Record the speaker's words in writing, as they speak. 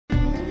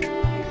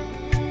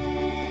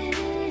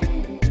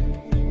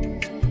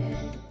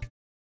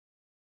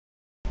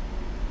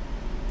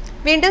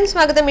വീണ്ടും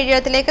സ്വാഗതം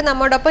വീഡിയോത്തിലേക്ക്.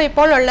 നമ്മോടൊപ്പം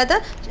ഇപ്പോൾ ഉള്ളത്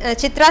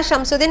ചിത്ര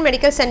ഷംസുദ്ദീൻ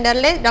മെഡിക്കൽ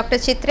സെന്ററിലെ ഡോക്ടർ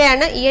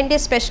ചിത്രയാണ്. ENT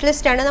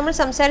സ്പെഷ്യലിസ്റ്റ് ആണ്. നമ്മൾ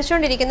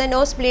സംസാരിച്ചുകൊണ്ടിരിക്കുന്ന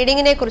നോസ്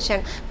ബ്ലീഡിങ്ങിനെ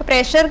കുറിച്ചാണ്. അപ്പോൾ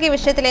പ്രേക്ഷകർക്ക് ഈ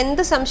വിഷയത്തിൽ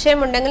എന്ത്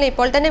സംശയമുണ്ടെങ്കിലും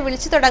ഇപ്പോൾ തന്നെ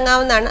വിളിച്ചു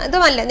തുടങ്ങാവുന്നതാണ്.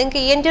 അതുമല്ല,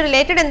 നിങ്ങൾക്ക് ENT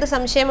റിലേറ്റഡ് എന്ത്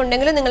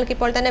സംശയമുണ്ടെങ്കിലും നിങ്ങൾക്ക്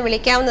ഇപ്പോൾ തന്നെ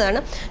വിളിക്കാവുന്നതാണ്.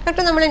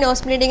 ഡോക്ടർ, നമ്മൾ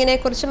നോസ് ബ്ലീഡിങ്ങിനെ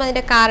കുറിച്ചും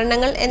അതിൻ്റെ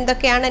കാരണങ്ങൾ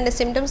എന്തൊക്കെയാണ്, അതിൻ്റെ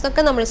സിംറ്റംസ്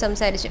ഒക്കെ നമ്മൾ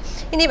സംസാരിച്ചു.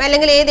 ഇനി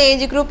അല്ലെങ്കിൽ ഏത്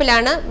ഏജ്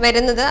ഗ്രൂപ്പിലാണ്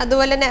വരുന്നത്,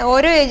 അതുപോലെ തന്നെ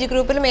ഓരോ ഏജ്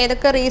ഗ്രൂപ്പിലും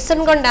ഏതൊക്കെ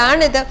റീസൺ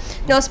കൊണ്ടാണ് ഇത്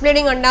നോസ്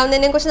ബ്ലീഡിങ്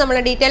ഉണ്ടാകുന്നതിനെ കുറിച്ച് നമ്മൾ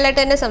ഡീറ്റെയിൽ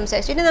ആയിട്ട് തന്നെ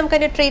സംസാരിച്ചു. ഇനി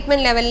നമുക്കൊരു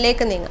ട്രീറ്റ്മെന്റ്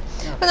ലെവലിലേക്ക് നീങ്ങാം.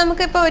 അപ്പോൾ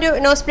നമുക്കിപ്പോൾ ഒരു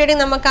നോസ്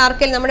ബ്ലീഡിങ് നമുക്ക്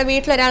ആർക്കെങ്കിലും നമ്മുടെ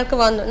വീട്ടിലൊരാൾക്ക്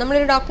വന്നു,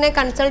 നമ്മളൊരു ഡോക്ടറെ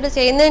കൺസൾട്ട്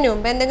ചെയ്യുന്നതിന്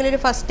മുമ്പ് എന്തെങ്കിലും ഒരു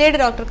ഫസ്റ്റ് എയ്ഡ്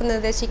ഡോക്ടർക്ക്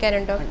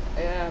നിർദ്ദേശിക്കാനുണ്ടോ?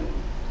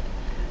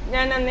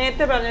 ഞാൻ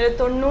നേരത്തെ പറഞ്ഞത്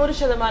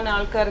 90%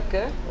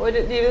 ആൾക്കാർക്ക് ഒരു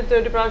ജീവിതത്തിൽ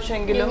ഒരു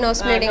പ്രാവശ്യമെങ്കിലും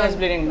നോസ്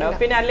ബ്ലീഡിങ് ഉണ്ടാവും.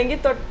 പിന്നെ അല്ലെങ്കിൽ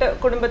തൊട്ട്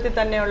കുടുംബത്തിൽ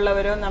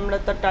തന്നെയുള്ളവരോ നമ്മുടെ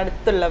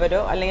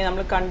തൊട്ടടുത്തുള്ളവരോ അല്ലെങ്കിൽ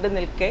നമ്മൾ കണ്ടു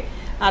നിൽക്കെ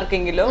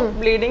ആർക്കെങ്കിലും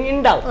ബ്ലീഡിങ്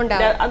ഉണ്ടാവും.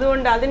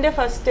 അതുകൊണ്ട് അതിന്റെ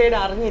ഫസ്റ്റ് എയ്ഡ്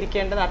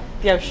അറിഞ്ഞിരിക്കേണ്ടത്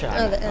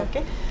അത്യാവശ്യമാണ്.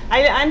 Okay,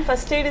 and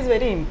first aid is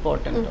very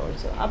important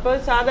also. അപ്പോൾ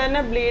സാധാരണ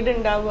ബ്ലീഡ്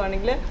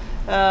ഉണ്ടാവുകയാണെങ്കിൽ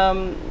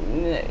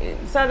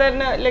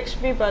സാധാരണ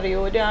ലക്ഷ്മി പറയൂ,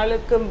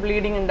 ഒരാൾക്ക്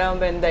ബ്ലീഡിങ്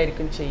ഉണ്ടാകുമ്പോൾ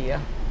എന്തായിരിക്കും ചെയ്യുക?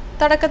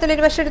 തുടക്കത്തിൽ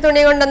ഒരു പക്ഷെ ഒരു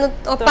തുണി കൊണ്ടൊന്ന്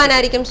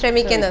ഒപ്പാനായിരിക്കും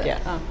ശ്രമിക്കുന്നത്.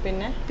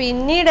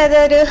 പിന്നീട്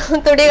അതൊരു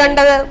തുണി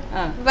കണ്ടത്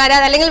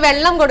വരാതെ അല്ലെങ്കിൽ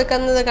വെള്ളം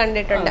കൊടുക്കുന്നത്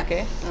കണ്ടിട്ടുണ്ട്.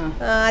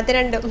 അത്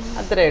രണ്ടും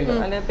അത്രേ ഉള്ളൂ.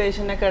 അല്ലെങ്കിൽ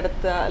പേഷ്യന്റിനെ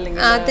കിടത്തുക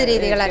അല്ലെങ്കിൽ അത്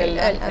രീതികളല്ല.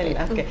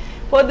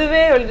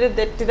 പൊതുവേ ഒരു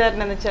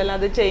തെറ്റിദ്ധാരണ എന്ന് വെച്ചാൽ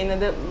അത്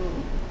ചെയ്യുന്നത്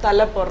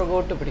തല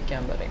പുറകോട്ട്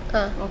പിടിക്കാൻ പറയും.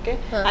 ഓക്കെ,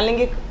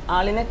 അല്ലെങ്കിൽ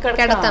ആളിനെ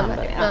കിടത്താൻ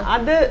പറയും.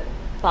 അത്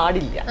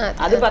പാടില്ല.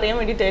 അത് പറയാൻ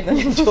വേണ്ടിയിട്ടായിരുന്നു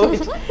ഞാൻ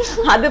ചോദിച്ചത്.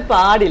 അത്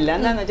പാടില്ല.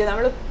 എന്താന്ന് വെച്ചാൽ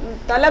നമ്മൾ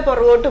തല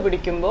പുറകോട്ട്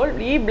പിടിക്കുമ്പോൾ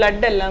ഈ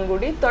ബ്ലഡ് എല്ലാം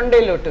കൂടി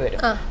തൊണ്ടയിലോട്ട്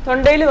വരും.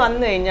 തൊണ്ടയിൽ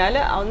വന്നു കഴിഞ്ഞാൽ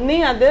ഒന്നീ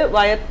അത്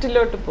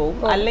വയറ്റിലോട്ട് പോകും,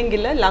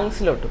 അല്ലെങ്കിൽ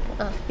ലങ്സിലോട്ട്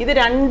പോകും. ഇത്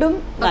രണ്ടും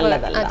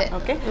നല്ലതല്ല.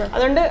 ഓക്കെ,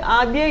 അതുകൊണ്ട്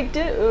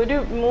ആദ്യമായിട്ട് ഒരു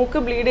മൂക്ക്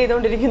ബ്ലീഡ്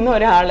ചെയ്തുകൊണ്ടിരിക്കുന്ന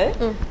ഒരാള്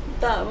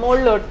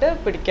മുകളിലോട്ട്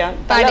പിടിക്കാൻ,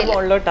 തല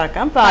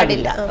മുകളിലോട്ടാക്കാൻ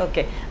പാടില്ല.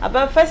 ഓക്കെ, അപ്പൊ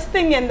ഫസ്റ്റ്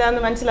തിങ്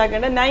എന്താന്ന്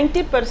മനസ്സിലാക്കേണ്ടത്,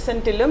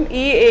 90%ലും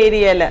ഈ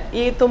ഏരിയയില്,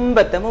 ഈ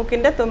തുമ്പത്ത്,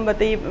 മൂക്കിന്റെ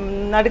തുമ്പത്ത്, ഈ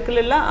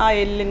നടുക്കിലുള്ള ആ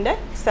എല്ലിന്റെ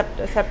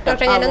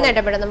ഞാനൊന്ന്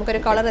ഇടപെടാം.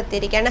 നമുക്കൊരു കോളർ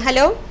എത്തിയിരിക്കുകയാണ്.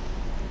 Hello,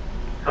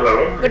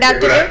 good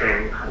afternoon.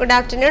 Good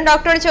afternoon,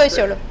 ഡോക്ടറോട്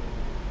ചോദിച്ചോളൂ.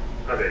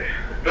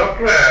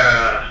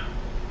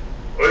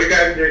 ഒരു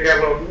കാര്യം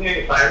ചോദിക്കാനുള്ള,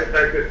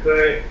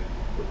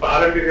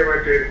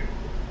 പാരമ്പര്യമായിട്ട്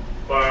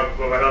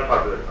വരാൻ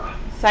സാധ്യത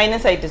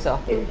സൈനസൈറ്റിസോ?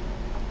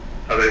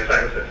 അതെ,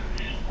 സൈനസൈറ്റിസ്.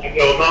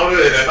 ഒന്നാമത്.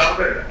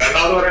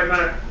 രണ്ടാമത് പറയുന്ന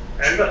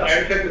എന്റെ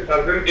സൈനസൈറ്റിസ്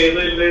സർജറി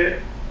ചെയ്തതില്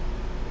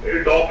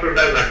ഡോക്ടർ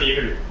ഉണ്ടായിരുന്ന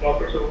ടീമിൽ,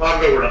 ഡോക്ടർ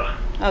സുകുമാറിന്റെ കൂടെ,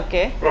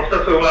 പ്രൊഫസർ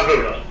സുകുമാറിന്റെ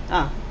കൂടെ.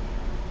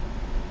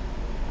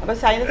 അപ്പൊ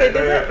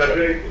സൈനസൈറ്റിസ്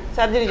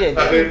സർജറി ചെയ്തു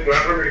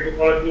ട്രിവാൻഡ്രം മെഡിക്കൽ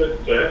കോളേജിൽ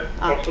വെച്ചിട്ട്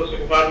പ്രൊഫസർ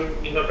സുകുമാരൻ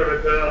ഇന്നത്തെ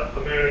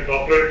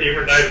ഡോക്ടർ ടീം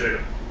ഉണ്ടായിരുന്നില്ല.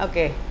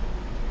 ഓക്കെ,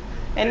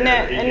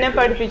 എന്നെ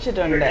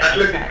പഠിപ്പിച്ചിട്ടുണ്ട്.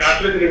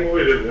 റിമൂവ്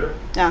ചെയ്തത്.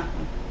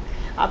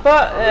 അപ്പൊ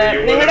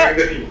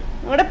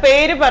നിങ്ങളുടെ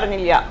പേര്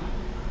പറഞ്ഞില്ല.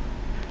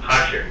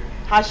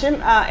 ഹാഷിം.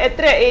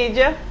 എത്ര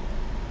ഏജ്?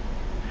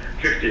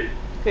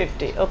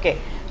 50. ഓക്കെ,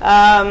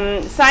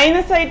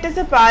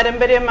 സൈനസൈറ്റിസ്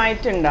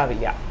പാരമ്പര്യമായിട്ട്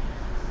ഉണ്ടാവില്ല.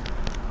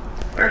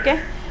 ഓക്കെ,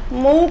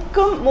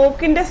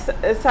 മൂക്കിന്റെ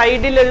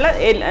സൈഡിലുള്ള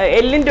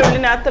എല്ലിന്റെ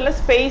ഉള്ളിനകത്തുള്ള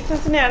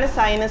സ്പേസസിനെയാണ്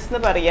സൈനസ്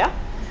എന്ന് പറയുക.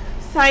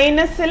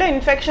 സൈനസിൽ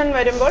ഇൻഫെക്ഷൻ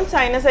വരുമ്പോൾ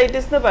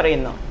സൈനസൈറ്റിസ് എന്ന്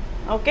പറയുന്നു.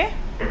 ഓക്കെ,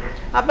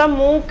 അപ്പം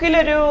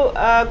മൂക്കിലൊരു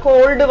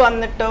കോൾഡ്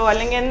വന്നിട്ടോ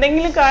അല്ലെങ്കിൽ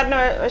എന്തെങ്കിലും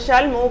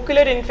കാരണവശാൽ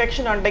മൂക്കിലൊരു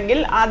ഇൻഫെക്ഷൻ ഉണ്ടെങ്കിൽ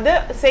അത്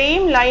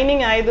സെയിം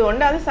ലൈനിങ്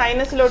ആയതുകൊണ്ട് അത്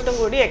സൈനസിലോട്ടും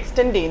കൂടി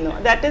എക്സ്റ്റെൻഡ് ചെയ്യുന്നു.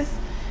 ദാറ്റ് ഇസ്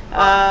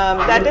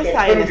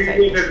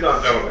സൈനസൈറ്റിസ്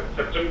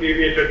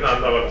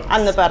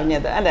അന്ന്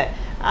പറഞ്ഞത്. അതെ,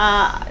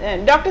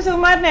 ഡോക്ടർ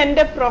സുകുമാരൻ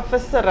എൻ്റെ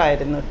പ്രൊഫസർ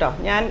ആയിരുന്നു കേട്ടോ.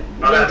 ഞാൻ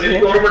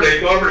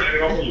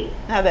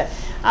അതെ.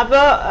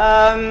 അപ്പോൾ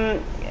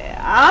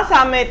ആ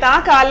സമയത്ത്, ആ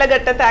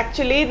കാലഘട്ടത്ത്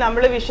ആക്ച്വലി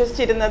നമ്മൾ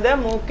വിശ്വസിച്ചിരുന്നത്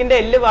മൂക്കിന്റെ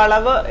എല്ല്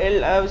വളവ്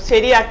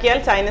ശരിയാക്കിയാൽ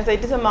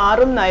സൈനസൈറ്റിസ്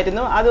മാറും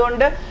എന്നായിരുന്നു.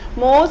 അതുകൊണ്ട്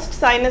മോസ്റ്റ്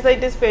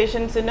സൈനസൈറ്റിസ്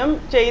പേഷ്യൻസിനും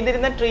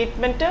ചെയ്തിരുന്ന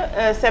ട്രീറ്റ്മെന്റ്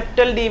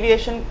സെപ്റ്റൽ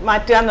ഡീവിയേഷൻ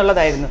മാറ്റുക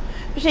എന്നുള്ളതായിരുന്നു.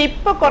 പക്ഷെ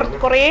ഇപ്പൊ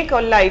കുറേ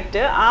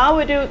കൊല്ലമായിട്ട് ആ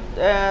ഒരു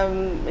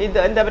ഇത്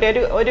എന്താ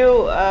പറയുക, ഒരു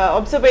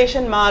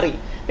ഒബ്സർവേഷൻ മാറി.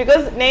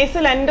 ബിക്കോസ്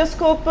നേസൽ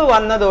എൻഡോസ്കോപ്പ്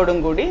വന്നതോടും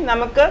കൂടി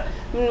നമുക്ക്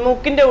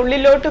മൂക്കിന്റെ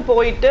ഉള്ളിലോട്ട്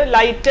പോയിട്ട്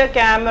ലൈറ്റ്,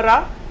 ക്യാമറ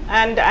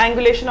ആൻഡ്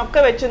ആംഗുലേഷൻ ഒക്കെ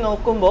വെച്ച്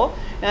നോക്കുമ്പോൾ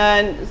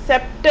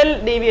സെപ്റ്റൽ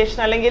ഡീവിയേഷൻ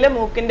അല്ലെങ്കിൽ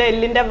മൂക്കിന്റെ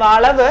എല്ലിന്റെ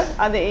വളവ്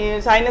അത് ഈ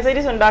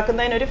സൈനസൈറ്റിസ്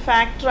ഉണ്ടാക്കുന്നതിന് ഒരു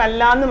ഫാക്ടർ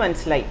അല്ല എന്ന്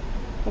മനസ്സിലായി.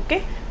 ഓക്കെ,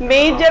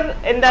 മേജർ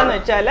എന്താന്ന്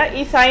വെച്ചാൽ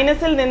ഈ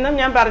സൈനസിൽ നിന്നും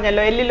ഞാൻ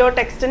പറഞ്ഞല്ലോ എല്ലിലോട്ട്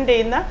എക്സ്റ്റെൻഡ്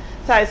ചെയ്യുന്ന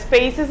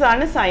സ്പേസസ്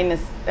ആണ്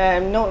സൈനസ്.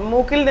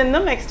 മൂക്കിൽ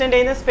നിന്നും എക്സ്റ്റെൻഡ്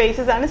ചെയ്യുന്ന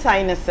സ്പേസസ് ആണ്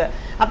സൈനസ്.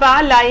 അപ്പോൾ ആ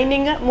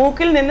ലൈനിങ്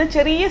മൂക്കിൽ നിന്ന്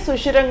ചെറിയ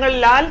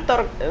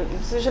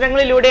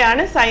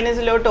സുഷിരങ്ങളിലൂടെയാണ്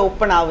സൈനസിലോട്ട്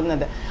ഓപ്പൺ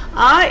ആവുന്നത്.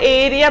 ആ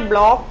ഏരിയ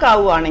ബ്ലോക്ക്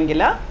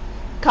ആവുകയാണെങ്കിൽ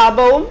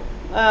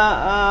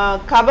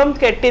കഫം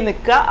കെട്ടി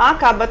നിൽക്കുക, ആ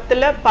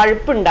കഫത്തിൽ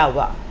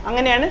പഴുപ്പുണ്ടാവുക,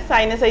 അങ്ങനെയാണ്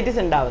സൈനസൈറ്റിസ്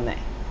ഉണ്ടാവുന്നത്.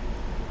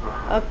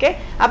 ഓക്കെ,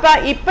 അപ്പൊ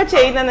ഇപ്പൊ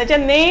ചെയ്യുന്നതെന്ന്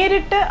വെച്ചാൽ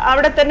നേരിട്ട്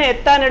അവിടെ തന്നെ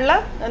എത്താനുള്ള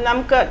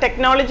നമുക്ക്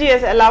technology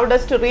has allowed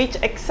us to reach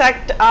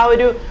exact ആ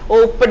ഒരു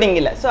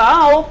ഓപ്പണിങ്ങിൽ. സോ ആ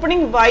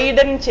ഓപ്പണിംഗ്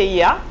വൈഡൻ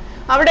ചെയ്യുക,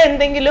 അവിടെ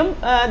എന്തെങ്കിലും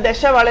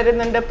ദശ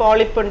വളരുന്നുണ്ട്,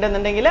 പോളിപ്പ്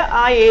ഉണ്ടെന്നുണ്ടെങ്കിൽ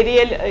ആ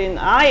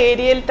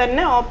ഏരിയയിൽ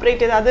തന്നെ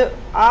ഓപ്പറേറ്റ് ചെയ്ത് അത്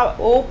ആ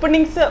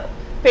ഓപ്പണിങ്സ്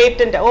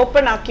പേറ്റന്റ്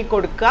ഓപ്പൺ ആക്കി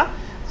കൊടുക്കുക.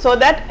 സോ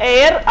ദാറ്റ്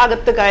എയർ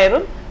അകത്ത്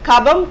കയറും,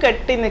 കഫം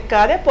കെട്ടി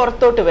നിൽക്കാതെ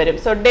പുറത്തോട്ട് വരും.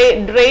 സോ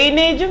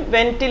ഡ്രെയിനേജും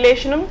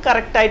വെന്റിലേഷനും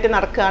കറക്റ്റായിട്ട്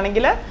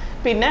നടക്കുകയാണെങ്കിൽ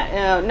പിന്നെ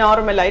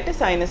നോർമലായിട്ട്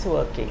സൈനസ്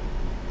വർക്ക് ചെയ്യും.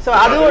 സോ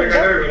അതുകൊണ്ട്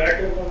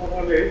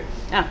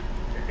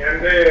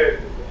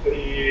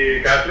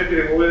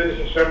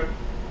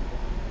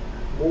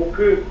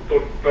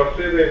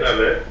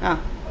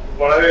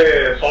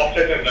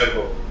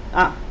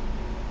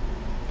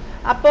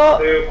അപ്പോ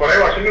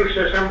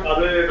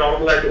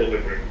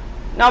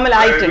നോർമൽ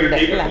ആയിട്ടുണ്ട്.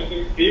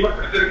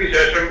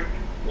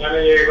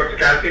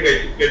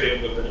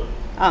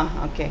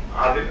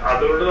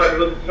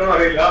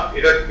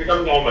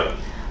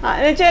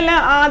 എന്നുവെച്ചാൽ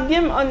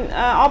ആദ്യം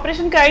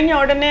ഓപ്പറേഷൻ കഴിഞ്ഞ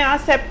ഉടനെ ആ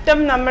സെപ്റ്റം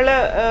നമ്മൾ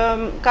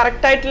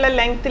കറക്റ്റായിട്ടുള്ള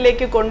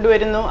ലെങ്ത്തിലേക്ക്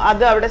കൊണ്ടുവരുന്നു,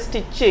 അത് അവിടെ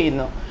സ്റ്റിച്ച്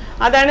ചെയ്യുന്നു.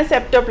 അതാണ്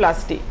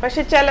സെപ്റ്റോപ്ലാസ്റ്റി.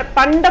 പക്ഷെ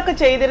പണ്ടൊക്കെ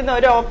ചെയ്തിരുന്ന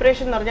ഒരു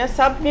ഓപ്പറേഷൻ എന്ന് പറഞ്ഞാൽ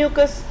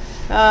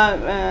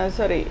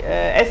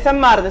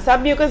SMR,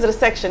 sub mucus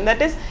resection,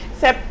 that is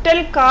septal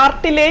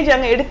cartilage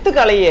അങ്ങ് എടുത്തു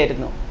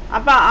കളയായിരുന്നു.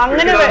 അപ്പൊ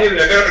അങ്ങനെ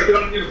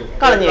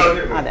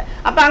കളഞ്ഞിരുന്നു. അതെ,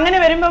 അപ്പൊ അങ്ങനെ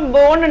വരുമ്പോ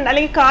ബോൺ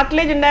അല്ലെങ്കിൽ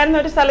കാർട്ടിലേജ് ഉണ്ടായിരുന്ന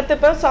ഒരു സ്ഥലത്ത്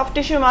ഇപ്പൊ സോഫ്റ്റ്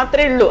ടിഷ്യൂ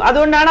മാത്രമേ ഉള്ളൂ.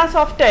 അതുകൊണ്ടാണ് ആ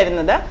സോഫ്റ്റ്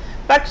ആയിരുന്നത്.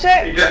 പക്ഷെ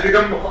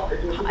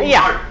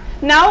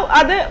നൗ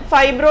അത്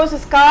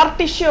ഫൈബ്രോസിസ്, സ്കാർ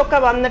ടിഷ്യൂ ഒക്കെ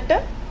വന്നിട്ട്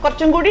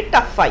കുറച്ചും കൂടി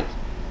ടഫായി.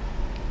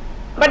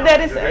 ബട്ട് ദർ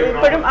ഇസ്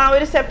ഇപ്പോഴും ആ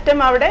ഒരു സെപ്റ്റം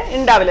അവിടെ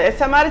ഉണ്ടാവില്ല.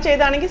 SMR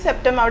ചെയ്താണെങ്കിൽ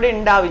സെപ്റ്റം അവിടെ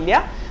ഉണ്ടാവില്ല,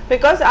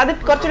 ബിക്കോസ് അത്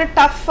കുറച്ചൊരു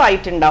ടഫ്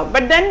ആയിട്ടുണ്ടാവും.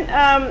 But then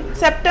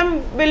septum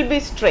will be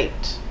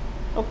straight.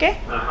 Okay,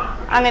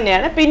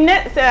 അങ്ങനെയാണ്. പിന്നെ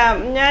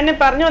ഞാൻ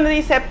പറഞ്ഞു വന്നത്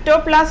ഈ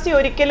സെപ്റ്റോപ്ലാസ്റ്റി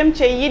ഒരിക്കലും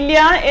ചെയ്യില്ല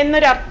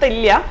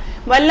എന്നൊരർത്ഥമില്ല.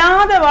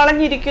 വല്ലാതെ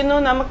വളഞ്ഞിരിക്കുന്നു,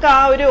 നമുക്ക് ആ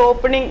ഒരു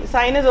ഓപ്പണിംഗ്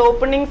സൈനസ്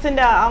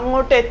ഓപ്പണിങ്സിന്റെ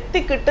അങ്ങോട്ട്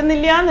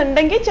എത്തിക്കിട്ടുന്നില്ല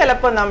എന്നുണ്ടെങ്കിൽ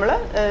ചിലപ്പോൾ നമ്മൾ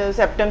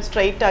സെപ്റ്റം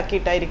സ്ട്രെയിറ്റ്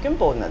ആക്കിയിട്ടായിരിക്കും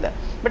പോകുന്നത്.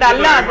 ബട്ട്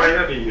അല്ലാതെ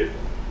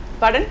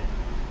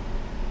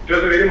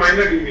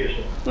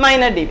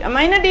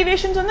മൈനർ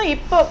ഡീവിയേഷൻസ് ഒന്നും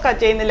ഇപ്പൊ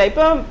ചെയ്യുന്നില്ല.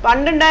 ഇപ്പൊ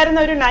പണ്ടുണ്ടായിരുന്ന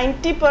ഒരു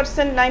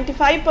 90%,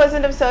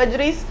 95% ഓഫ്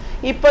സർജറീസ്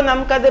ഇപ്പൊ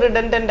നമുക്കത്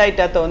റിഡൻഡന്റ്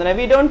ആയിട്ടാണ് തോന്നുന്നത്.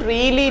 We don't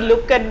really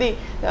look at the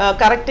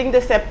correcting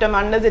the septum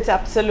unless it's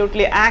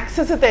absolutely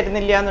access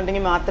തരുന്നില്ല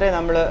എന്നുണ്ടെങ്കിൽ മാത്രമേ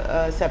നമ്മൾ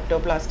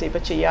സെപ്റ്റോപ്ലാസ്റ്റി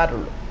ഇപ്പൊ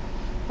ചെയ്യാറുള്ളൂ.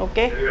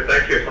 Okay,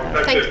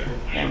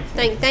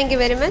 thank you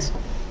very much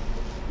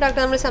doctor.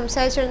 നമ്മൾ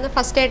സംസാരിച്ചിരുന്ന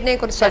ഫസ്റ്റ് എയ്ഡിനെ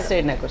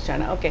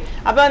കുറിച്ചാണ്. ഓക്കെ,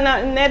 അപ്പൊ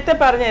നേരത്തെ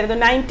പറഞ്ഞായിരുന്നു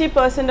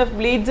 90% ഓഫ്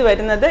ബ്ലീഡ്സ്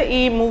വരുന്നത്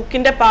ഈ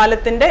മൂക്കിന്റെ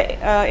പാലത്തിന്റെ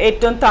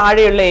ഏറ്റവും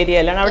താഴെയുള്ള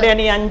ഏരിയയിലാണ്.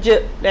 അവിടെയാണ് ഈ 5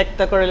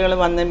 രക്തക്കുഴലുകൾ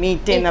വന്ന്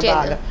മീറ്റ് ചെയ്യുന്ന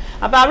ഭാഗം.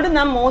 അപ്പൊ അവിടെ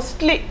നാം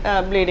മോസ്റ്റ്ലി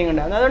ബ്ലീഡിങ്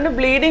ഉണ്ടാകുന്നത്. അതുകൊണ്ട്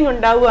ബ്ലീഡിങ്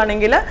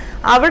ഉണ്ടാവുകയാണെങ്കിൽ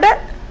അവിടെ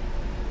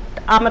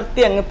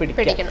അമർത്തി അങ്ങ്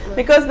പിടിക്കണം.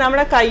 ബിക്കോസ്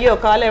നമ്മുടെ കയ്യോ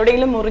കാലോ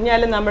എവിടെയെങ്കിലും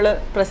മുറിഞ്ഞാലും നമ്മൾ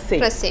പ്രസ്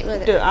ചെയ്യും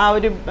ആ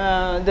ഒരു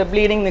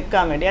ബ്ലീഡിങ്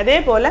നിൽക്കാൻ വേണ്ടി.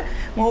 അതേപോലെ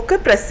മൂക്ക്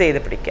പ്രസ് ചെയ്ത്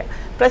പിടിക്കുക.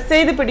 പ്രസ്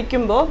ചെയ്ത്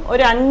പിടിക്കുമ്പോൾ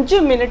ഒരു 5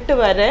 മിനിറ്റ്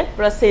വരെ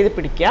പ്രസ് ചെയ്ത്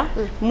പിടിക്കുക,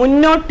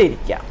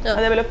 മുന്നോട്ടിരിക്കുക.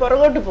 അതേപോലെ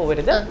പുറകോട്ട്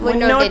പോകരുത്,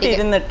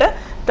 മുന്നോട്ടിരുന്നിട്ട്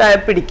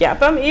പിടിക്കുക.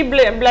 അപ്പം ഈ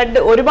ബ്ലഡ്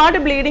ഒരുപാട്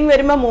ബ്ലീഡിങ്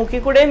വരുമ്പോൾ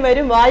മൂക്കിൽ കൂടെയും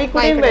വരും, വായി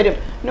കൂടെയും വരും,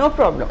 നോ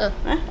പ്രോബ്ലം.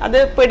 അത്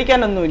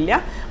പേടിക്കാനൊന്നുമില്ല.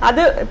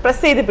 അത്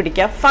പ്രസ് ചെയ്ത്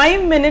പിടിക്കുക.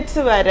 5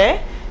 മിനിറ്റ്സ് വരെ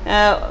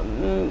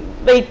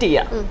വെയിറ്റ്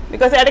ചെയ്യാം.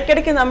 ബിക്കോസ്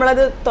ഇടയ്ക്കിടയ്ക്ക്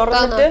നമ്മളത്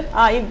തുറന്നിട്ട്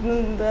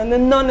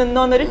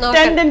നിന്നോന്നൊരു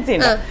ടെൻഡൻസി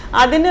ഉണ്ട്.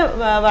 അതിന്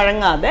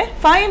വഴങ്ങാതെ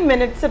 5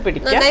 മിനിറ്റ്സ്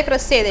പിടിക്കുക,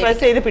 പ്രസ്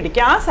ചെയ്ത്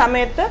പിടിക്കുക. ആ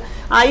സമയത്ത്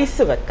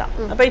ഐസ് വെക്കാം.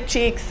 അപ്പൊ ഈ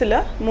ചീക്സില്,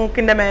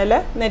 മൂക്കിന്റെ മേലെ,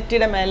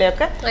 നെറ്റിയുടെ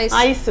മേലെയൊക്കെ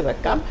ഐസ്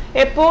വെക്കാം.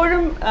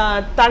 എപ്പോഴും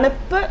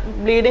തണുപ്പ്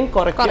ബ്ലീഡിങ്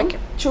കുറയ്ക്കും,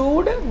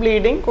 ചൂട്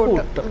ബ്ലീഡിങ്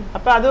കൂട്ടും.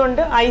 അപ്പൊ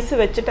അതുകൊണ്ട് ഐസ്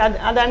വെച്ചിട്ട്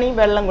അതാണ് ഈ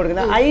വെള്ളം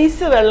കൊടുക്കുന്നത്.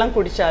 ഐസ് വെള്ളം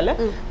കുടിച്ചാൽ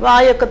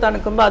വായൊക്കെ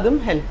തണുക്കുമ്പോൾ അതും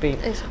ഹെൽപ്പ്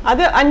ചെയ്യും.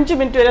 അത് 5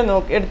 മിനിറ്റ് വരെ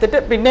എടുത്തിട്ട്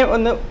പിന്നെ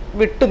ഒന്ന്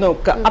വിട്ടു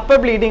നോക്കുക. അപ്പൊ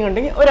ബ്ലീഡിങ്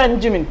ഉണ്ടെങ്കിൽ ഒരു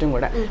 5 മിനിറ്റും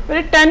കൂടെ,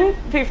 ഒരു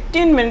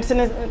 10-15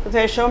 മിനിറ്റ്സിന്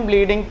ശേഷവും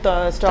ബ്ലീഡിങ്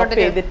സ്റ്റോപ്പ്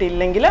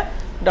ചെയ്തിട്ടില്ലെങ്കിൽ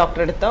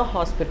ഡോക്ടറെ അടുത്തോ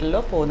ഹോസ്പിറ്റലിലോ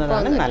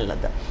പോകുന്നതാണ്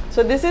നല്ലത്. So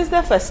this is the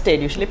first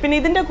aid usually. പിന്നെ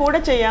ഇതിൻ്റെ കൂടെ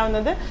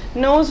ചെയ്യാവുന്നത്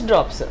നോസ്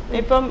ഡ്രോപ്സ്.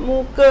 ഇപ്പം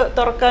മൂക്ക്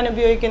തുറക്കാൻ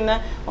ഉപയോഗിക്കുന്ന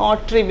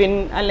ഓട്രിവിൻ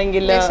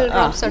അല്ലെങ്കിൽ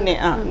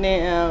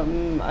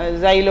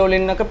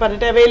സൈലോളിൻ എന്നൊക്കെ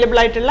പറഞ്ഞിട്ട് അവൈലബിൾ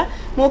ആയിട്ടുള്ള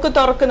മൂക്ക്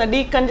തുറക്കുന്ന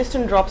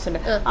ഡീകൺജസ്റ്റൻ ഡ്രോപ്സ് ഉണ്ട്.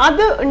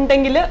 അത്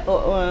ഉണ്ടെങ്കിൽ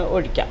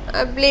ഒഴിക്കാം.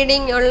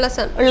 ബ്ലീഡിങ്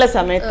ഉള്ള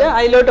സമയത്ത്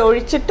അതിലോട്ട്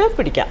ഒഴിച്ചിട്ട്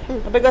പിടിക്കാം.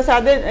 ബിക്കോസ്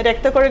അത്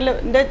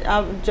രക്തക്കുഴലിന്റെ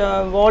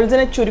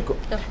വോൾസിനെ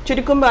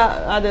ചുരുക്കുമ്പോൾ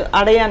അത്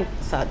അടയാൻ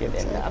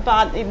സാധ്യതയുണ്ട്. അപ്പൊ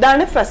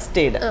ഇതാണ് ഫസ്റ്റ്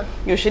എയ്ഡ്.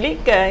 യൂഷ്വലി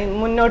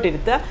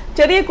മുന്നോട്ടിരുത്തുക.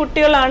 ചെറിയ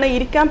കുട്ടികളാണ്,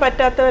 ഇരിക്കാൻ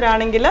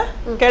പറ്റാത്തവരാണെങ്കിൽ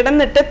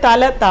കിടന്നിട്ട്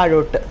തല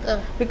താഴോട്ട്.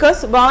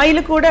 ബിക്കോസ് വായിൽ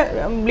കൂടെ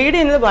ബ്ലീഡ്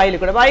ചെയ്യുന്നത്, വായിൽ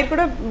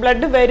കൂടെ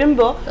ബ്ലഡ്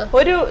വരുമ്പോൾ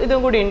ഒരു ഇതും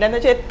കൂടി ഉണ്ട്. എന്ന്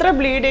വെച്ചാൽ എത്ര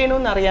ബ്ലീഡ്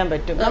ചെയ്യണമെന്ന് അറിയാൻ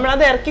പറ്റും.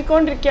 നമ്മളത്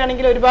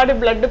ഇറക്കിക്കൊണ്ടിരിക്കുകയാണെങ്കിൽ ഒരുപാട്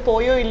ബ്ലഡ്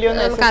പോയോ ഇല്ലയോ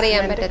എന്ന് നമുക്ക്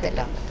അറിയാൻ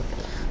പറ്റത്തില്ല.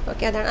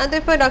 ഓക്കെ, അതാണ്.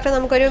 അതിപ്പോൾ ഡോക്ടർ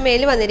നമുക്കൊരു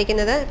മെയിൽ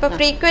വന്നിരിക്കുന്നത്. ഇപ്പോൾ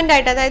ഫ്രീക്വൻ്റ്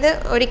ആയിട്ട്, അതായത്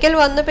ഒരിക്കൽ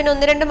വന്നു പിന്നെ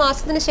 1-2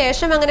 മാസത്തിന്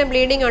ശേഷം അങ്ങനെ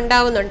ബ്ലീഡിങ്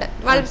ഉണ്ടാവുന്നുണ്ട്.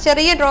 വളരെ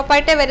ചെറിയ ഡ്രോപ്പ്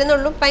ആയിട്ടേ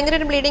വരുന്നുള്ളൂ, ഭയങ്കര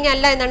ഒരു ബ്ലീഡിങ്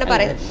അല്ല എന്നാണ്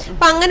പറയുന്നത്.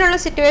 അപ്പം അങ്ങനെയുള്ള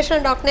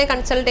സിറ്റുവേഷനിൽ ഡോക്ടറെ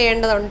കൺസൾട്ട്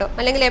ചെയ്യേണ്ടതുണ്ടോ?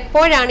 അല്ലെങ്കിൽ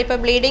എപ്പോഴാണ് ഇപ്പോൾ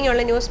ബ്ലീഡിങ്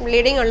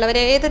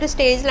ഉള്ളവരെ ഏതൊരു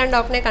സ്റ്റേജിലാണ്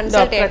ഡോക്ടറെ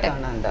കൺസൾട്ട്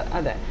ചെയ്യേണ്ടത്?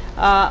 അതെ,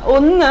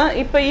 ഒന്ന്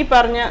ഇപ്പൊ ഈ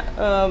പറഞ്ഞ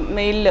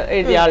മെയിലിൽ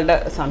എഴുതിയ ആളുടെ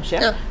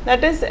സംശയം,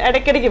 ദാറ്റ് ഈസ്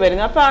ഇടയ്ക്കിടയ്ക്ക്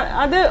വരുന്നു. അപ്പൊ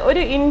അത്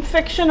ഒരു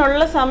ഇൻഫെക്ഷൻ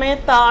ഉള്ള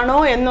സമയത്താണോ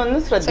എന്നൊന്ന്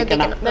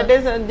ശ്രദ്ധിക്കണം. ദാറ്റ്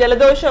ഈസ്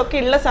ജലദോഷമൊക്കെ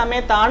ഉള്ള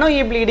സമയത്താണോ ഈ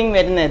ബ്ലീഡിങ്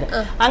വരുന്നത്.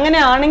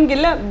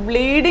 അങ്ങനെയാണെങ്കിൽ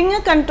ബ്ലീഡിങ്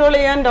കൺട്രോൾ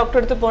ചെയ്യാൻ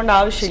ഡോക്ടറെ അടുത്ത് പോകേണ്ട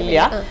ആവശ്യമില്ല.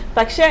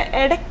 പക്ഷെ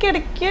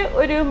ഇടയ്ക്കിടയ്ക്ക്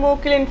ഒരു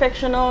മൂക്കിൽ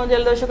ഇൻഫെക്ഷനോ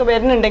ജലദോഷമൊക്കെ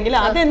വരുന്നുണ്ടെങ്കിൽ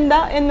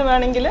അതെന്താ എന്ന്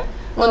വേണമെങ്കിൽ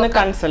ഒന്ന്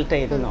കൺസൾട്ട്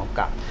ചെയ്ത്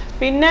നോക്കാം.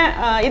 പിന്നെ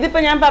ഇതിപ്പോ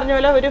ഞാൻ പറഞ്ഞ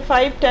പോലെ ഒരു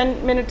 5-10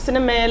 മിനിറ്റ്സിന്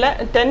മേലെ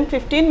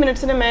 10-15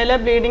 മിനിറ്റ്സിന് മേലെ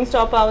ബ്ലീഡിങ്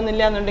സ്റ്റോപ്പ്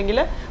ആവുന്നില്ല എന്നുണ്ടെങ്കിൽ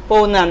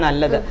പോകുന്നതാണ്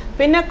നല്ലത്.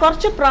 പിന്നെ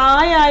കുറച്ച്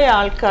പ്രായമായ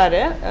ആൾക്കാർ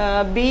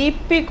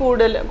BP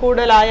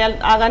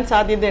ആകാൻ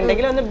സാധ്യത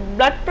ഉണ്ടെങ്കിൽ ഒന്ന്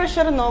ബ്ലഡ്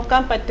പ്രഷർ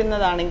നോക്കാൻ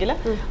പറ്റുന്നതാണെങ്കിൽ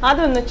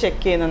അതൊന്ന്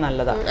ചെക്ക് ചെയ്യുന്നത്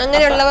നല്ലതാണ്.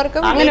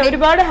 അങ്ങനെ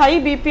ഒരുപാട് ഹൈ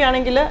BP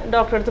ആണെങ്കിൽ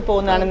ഡോക്ടറെ അടുത്ത്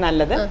പോകുന്നതാണ്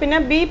നല്ലത്. പിന്നെ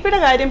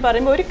BPയുടെ കാര്യം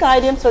പറയുമ്പോൾ ഒരു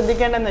കാര്യം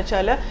ശ്രദ്ധിക്കേണ്ടതെന്ന്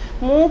വെച്ചാൽ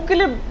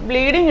മൂക്കിൽ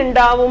ബ്ലീഡിങ്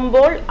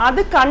ഉണ്ടാവുമ്പോൾ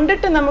അത്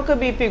കണ്ടിട്ട് നമുക്ക്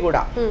BP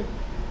കൂടാം.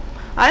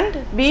 ആൻഡ്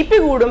BP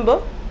കൂടുമ്പോൾ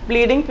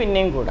ബ്ലീഡിങ്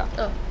പിന്നെയും കൂടാം.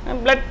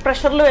 ബ്ലഡ്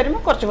പ്രഷറിൽ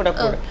വരുമ്പോൾ കുറച്ചും കൂടെ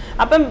കൂടും.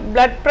 അപ്പം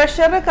ബ്ലഡ്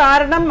പ്രഷർ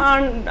കാരണം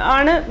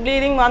ആണ്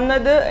ബ്ലീഡിങ്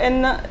വന്നത്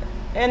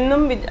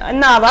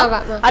എന്നാവാം,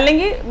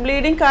 അല്ലെങ്കിൽ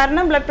ബ്ലീഡിങ്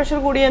കാരണം ബ്ലഡ് പ്രഷർ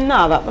കൂടിയെന്നും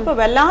ആവാം. അപ്പൊ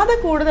വല്ലാതെ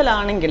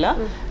കൂടുതലാണെങ്കിൽ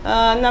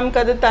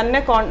നമുക്കത്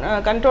തന്നെ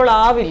കൺട്രോൾ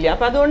ആവില്ല.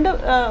 അപ്പൊ അതുകൊണ്ട്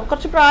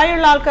കുറച്ച്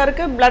പ്രായമുള്ള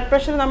ആൾക്കാർക്ക് ബ്ലഡ്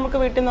പ്രഷർ നമുക്ക്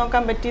വീട്ടിൽ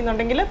നോക്കാൻ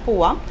പറ്റിയെന്നുണ്ടെങ്കിൽ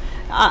പോവാം.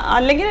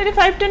 അല്ലെങ്കിൽ ഒരു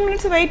 5-10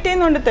 മിനിറ്റ്സ് വെയിറ്റ്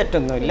ചെയ്യുന്നതുകൊണ്ട്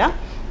തെറ്റൊന്നുമില്ല.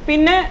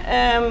 പിന്നെ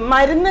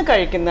മരുന്ന്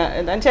കഴിക്കുന്ന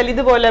വെച്ചാൽ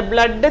ഇതുപോലെ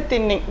ബ്ലഡ്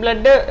തിന്നിങ്,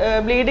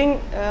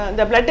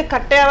 ബ്ലഡ്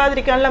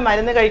കട്ടയാവാതിരിക്കാനുള്ള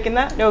മരുന്ന്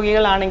കഴിക്കുന്ന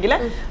രോഗികളാണെങ്കിൽ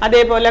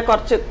അതേപോലെ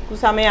കുറച്ച്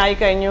സമയമായി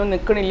കഴിഞ്ഞു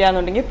നിൽക്കണില്ല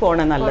എന്നുണ്ടെങ്കിൽ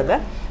പോണ നല്ലത്.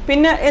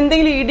 പിന്നെ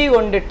എന്തെങ്കിലും ഇടി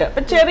കൊണ്ടിട്ട്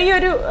ഇപ്പം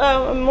ചെറിയൊരു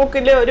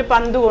മൂക്കിൽ ഒരു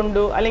പന്ത്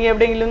കൊണ്ടു അല്ലെങ്കിൽ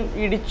എവിടെയെങ്കിലും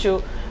ഇടിച്ചു,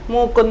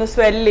 മൂക്കൊന്ന്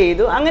സ്വെല്ല്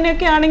ചെയ്തു,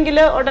 അങ്ങനെയൊക്കെ ആണെങ്കിൽ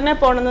ഉടനെ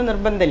പോകണമെന്ന്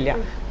നിർബന്ധമില്ല.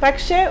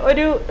 പക്ഷെ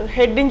ഒരു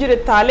ഹെഡ് ഇഞ്ചുറി,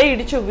 തല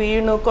ഇടിച്ചു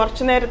വീണു,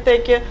 കുറച്ചു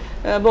നേരത്തേക്ക്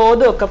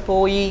ബോധമൊക്കെ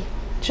പോയി,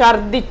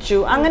 ഛർദിച്ചു,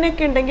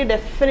 അങ്ങനെയൊക്കെ ഉണ്ടെങ്കിൽ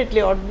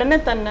ഡെഫിനറ്റ്ലി ഉടനെ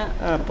തന്നെ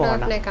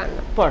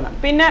പോകണം.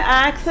 പിന്നെ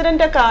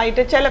ആക്സിഡന്റ് ഒക്കെ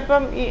ആയിട്ട്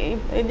ചിലപ്പം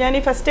ഞാൻ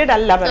ഈ ഫസ്റ്റ് എയ്ഡ്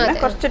അല്ല പറഞ്ഞ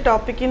കുറച്ച്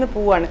ടോപ്പിക്കിൽ നിന്ന്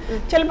പോവാണ്.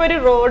 ചിലപ്പോൾ ഒരു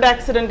റോഡ്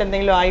ആക്സിഡന്റ്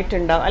എന്തെങ്കിലും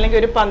ആയിട്ടുണ്ടാവും, അല്ലെങ്കിൽ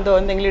ഒരു പന്തോ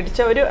എന്തെങ്കിലും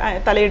ഇടിച്ച ഒരു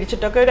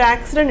തലയിടിച്ചിട്ടൊക്കെ ഒരു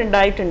ആക്സിഡന്റ്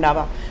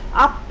ഉണ്ടായിട്ടുണ്ടാവാം.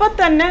 അപ്പൊ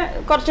തന്നെ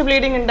കുറച്ച്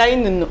ബ്ലീഡിങ് ഉണ്ടായി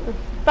നിന്നു.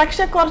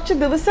 പക്ഷെ കുറച്ച്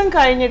ദിവസം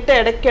കഴിഞ്ഞിട്ട്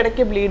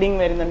ഇടയ്ക്കിടയ്ക്ക് ബ്ലീഡിങ്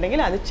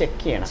വരുന്നുണ്ടെങ്കിൽ അത്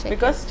ചെക്ക് ചെയ്യണം.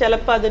 ബിക്കോസ്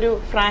ചിലപ്പോൾ അതൊരു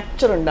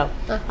ഫ്രാക്ചർ ഉണ്ടാവും,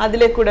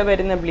 അതിലെ കൂടെ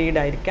വരുന്ന ബ്ലീഡ്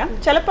ആയിരിക്കാം.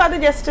 ചിലപ്പോൾ അത്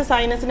ജസ്റ്റ്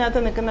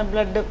സൈനസിനകത്ത് നിൽക്കുന്ന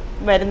ബ്ലഡ്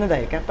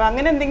വരുന്നതായിരിക്കാം. അപ്പൊ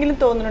അങ്ങനെ എന്തെങ്കിലും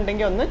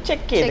തോന്നുന്നുണ്ടെങ്കിൽ ഒന്ന്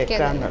ചെക്ക്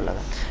ചെയ്തേക്കുക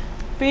എന്നുള്ളത്.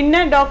 പിന്നെ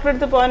ഡോക്ടറെ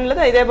അടുത്ത്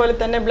പോകാനുള്ളത് ഇതേപോലെ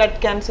തന്നെ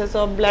ബ്ലഡ്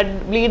ക്യാൻസേഴ്സോ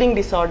ബ്ലീഡിങ്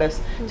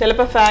ഡിസോർഡേഴ്സ്,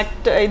 ചിലപ്പോൾ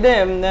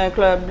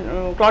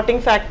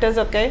ക്ലോട്ടിങ് ഫാക്ടേഴ്സ്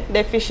ഒക്കെ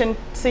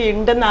ഡെഫിഷ്യൻസി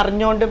ഉണ്ടെന്ന്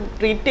അറിഞ്ഞുകൊണ്ട്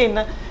ട്രീറ്റ്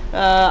ചെയ്യുന്ന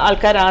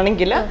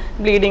ആൾക്കാരാണെങ്കിൽ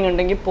ബ്ലീഡിങ്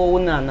ഉണ്ടെങ്കിൽ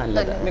പോകുന്നതാണ്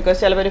നല്ലത്. ബിക്കോസ്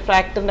ചിലപ്പോൾ ഒരു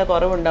ഫ്രാക്ടറിന്റെ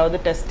കുറവുണ്ടാവും, അത്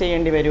ടെസ്റ്റ്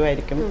ചെയ്യേണ്ടി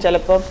വരുമായിരിക്കും.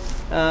 ചിലപ്പോൾ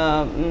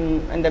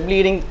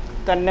ബ്ലീഡിങ്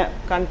തന്നെ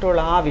കൺട്രോൾ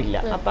ആവില്ല.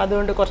 അപ്പം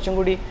അതുകൊണ്ട് കുറച്ചും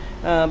കൂടി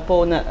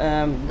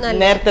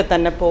നേരത്തെ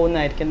തന്നെ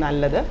പോകുന്നതായിരിക്കും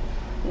നല്ലത്.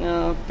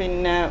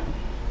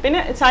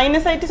 പിന്നെ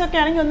സൈനസൈറ്റിസ് ഒക്കെ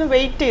ആണെങ്കിൽ ഒന്ന്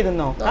വെയിറ്റ് ചെയ്ത്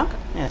നോക്കാം,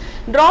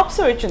 ഡ്രോപ്സ്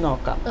ഒഴിച്ച്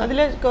നോക്കാം. അതിൽ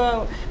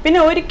പിന്നെ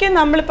ഒരിക്കൽ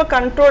നമ്മളിപ്പോൾ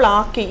കൺട്രോൾ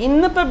ആക്കി,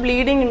 ഇന്നിപ്പോൾ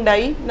ബ്ലീഡിങ്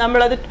ഉണ്ടായി,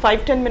 നമ്മളത്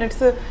 5-10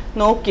 മിനിറ്റ്സ്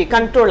നോക്കി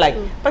കൺട്രോളായി,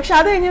 പക്ഷെ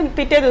അത് കഴിഞ്ഞ്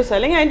പിറ്റേ ദിവസം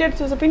അല്ലെങ്കിൽ അതിൻ്റെ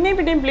അടുത്ത ദിവസം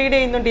പിന്നെയും ബ്ലീഡ്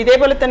ചെയ്യുന്നുണ്ട്,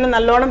 ഇതേപോലെ തന്നെ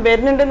നല്ലോണം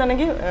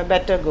വരുന്നുണ്ടെന്നുണ്ടെങ്കിൽ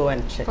ബെറ്റർ ഗോ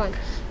ആൻഡ് ചെക്ക്.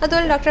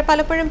 അതുപോലെ ഡോക്ടർ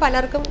പലപ്പോഴും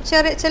പലർക്കും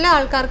ചില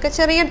ആൾക്കാർക്ക്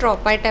ചെറിയ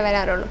ഡ്രോപ്പ് ആയിട്ടേ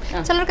വരാറുള്ളൂ,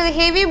 ചിലർക്ക് അത്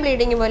ഹെവി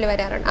ബ്ലീഡിങ് പോലെ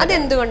വരാറുണ്ട്.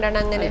 അതെന്തുകൊണ്ടാണ്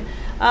അങ്ങനെ?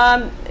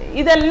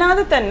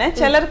 ഇതല്ലാതെ തന്നെ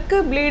ചിലർക്ക്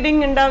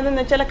ബ്ലീഡിങ്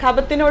ഉണ്ടാവുന്ന വെച്ചാൽ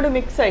കഫത്തിനോട്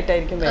മിക്സ്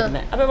ആയിട്ടായിരിക്കും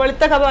വരുന്നത്. അപ്പൊ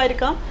വെളുത്ത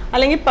കഫമായിരിക്കാം,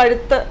 അല്ലെങ്കിൽ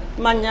പഴുത്ത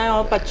മഞ്ഞയോ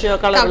പച്ചയോ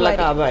കളറുള്ള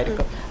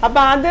കഫമായിരിക്കും. അപ്പൊ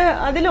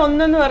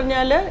അതിലൊന്നെന്ന്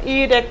പറഞ്ഞാൽ ഈ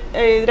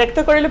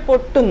രക്തക്കുഴൽ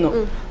പൊട്ടുന്നു.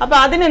 അപ്പൊ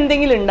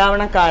അതിനെന്തെങ്കിലും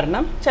ഉണ്ടാവണ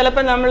കാരണം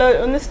ചിലപ്പോൾ നമ്മൾ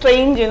ഒന്ന്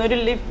സ്ട്രെയിൻ ചെയ്യുന്നു, ഒരു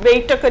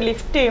വെയിറ്റ് ഒക്കെ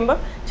ലിഫ്റ്റ് ചെയ്യുമ്പോൾ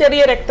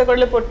ചെറിയ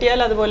രക്തക്കുഴൽ പൊട്ടിയാൽ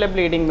അതുപോലെ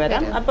ബ്ലീഡിങ്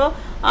വരാം. അപ്പോൾ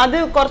അത്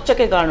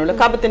കുറച്ചൊക്കെ കാണുള്ളൂ,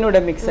 കഫത്തിനൂടെ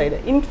മിക്സ് ചെയ്ത്.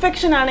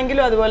 ഇൻഫെക്ഷൻ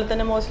ആണെങ്കിലും അതുപോലെ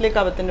തന്നെ മോസ്റ്റ്ലി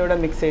കഫത്തിനൂടെ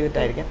മിക്സ്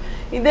ചെയ്തിട്ടായിരിക്കും.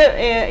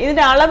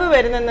 ഇതിന്റെ അളവ്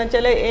വരുന്നതെന്ന്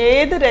വെച്ചാൽ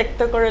ഏത്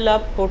രക്തക്കുഴലാ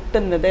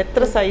പൊട്ടുന്നത്,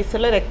 എത്ര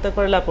സൈസുള്ള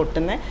രക്തക്കുഴലാ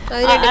പൊട്ടുന്നത്,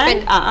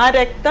 ആ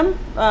രക്തം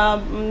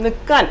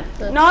നിൽക്കാൻ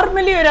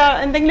നോർമലി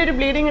എന്തെങ്കിലും ഒരു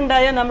ബ്ലീഡിങ്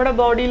ഉണ്ടായാൽ നമ്മുടെ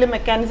ബോഡിയിൽ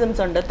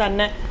മെക്കാനിസംസ് ഉണ്ട്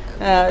തന്നെ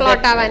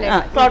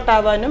ക്ലോട്ട്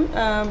ആവാനും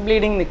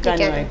ബ്ലീഡിങ്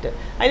നിൽക്കാനുമായിട്ട്.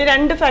 അതിൽ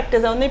 2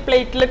 ഫാക്ടേഴ്സ്. ഒന്ന് ഈ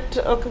പ്ലേറ്റ്ലെറ്റ്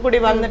ഒക്കെ കൂടി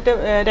വന്നിട്ട്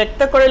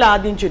രക്തക്കുഴൽ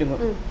ആദ്യം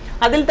ചുരുങ്ങും,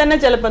 അതിൽ തന്നെ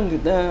ചിലപ്പോൾ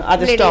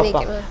അത് സ്റ്റോപ്പ്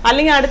ആവും.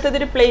 അല്ലെങ്കിൽ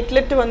അടുത്തതൊരു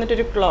പ്ലേറ്റ്ലെറ്റ്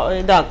വന്നിട്ടൊരു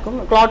ഇതാക്കും,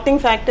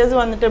 ക്ലോട്ടിങ് ഫാക്ടേഴ്സ്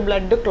വന്നിട്ട്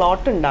ബ്ലഡ്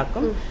ക്ലോട്ട്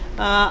ഉണ്ടാക്കും.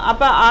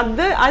 അപ്പൊ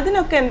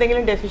അതിനൊക്കെ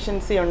എന്തെങ്കിലും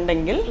ഡെഫിഷ്യൻസി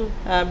ഉണ്ടെങ്കിൽ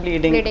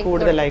ബ്ലീഡിങ്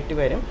കൂടുതലായിട്ട്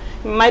വരും.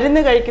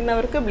 മരുന്ന്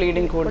കഴിക്കുന്നവർക്ക്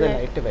ബ്ലീഡിങ്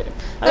കൂടുതലായിട്ട് വരും.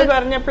 അത്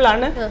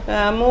പറഞ്ഞപ്പോഴാണ്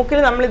മൂക്കിൽ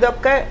നമ്മൾ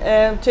ഇതൊക്കെ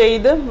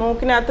ചെയ്ത്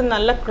മൂക്കിനകത്ത്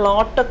നല്ല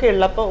ക്ലോട്ടൊക്കെ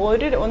ഉള്ളപ്പോൾ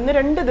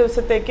 1-2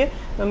 ദിവസത്തേക്ക്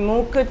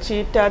മൂക്ക്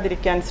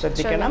ചീറ്റാതിരിക്കാൻ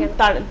ശ്രദ്ധിക്കണം.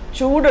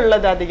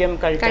 ചൂടുള്ളത് അധികം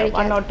കഴിക്കണം,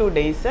 1 or 2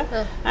 days.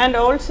 ആൻഡ്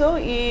ഓൾസോ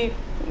ഈ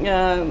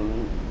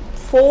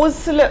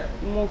ഫോഴ്സിൽ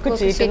മൂക്ക്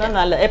ചീറ്റുന്നത്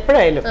നല്ല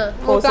എപ്പോഴായാലും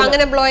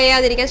അങ്ങനെ ബ്ലോ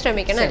ചെയ്യാതിരിക്കാൻ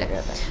ശ്രമിക്കണം അല്ലേ?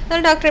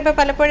 എന്നാൽ ഡോക്ടർ ഇപ്പോൾ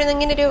പലപ്പോഴും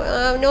ഇങ്ങനെ ഒരു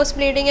നോസ്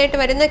ബ്ലീഡിംഗ് ആയിട്ട്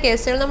വരുന്ന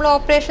കേസുകൾ നമ്മൾ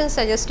ഓപ്പറേഷൻ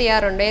സജസ്റ്റ്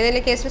ചെയ്യാറുണ്ട്.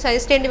 ഏതെങ്കിലും കേസിൽ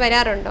സജസ്റ്റ് ചെയ്യേണ്ടി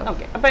വരാറുണ്ടോ?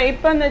 ഓക്കെ, അപ്പൊ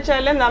ഇപ്പൊ എന്ന്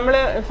വെച്ചാല്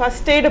നമ്മള്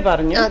ഫസ്റ്റ് എയ്ഡ്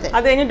പറഞ്ഞു,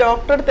 അത് കഴിഞ്ഞ്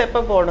ഡോക്ടറെ അടുത്ത്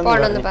എപ്പോ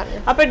പോകണം.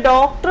 അപ്പൊ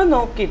ഡോക്ടർ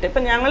നോക്കിയിട്ട്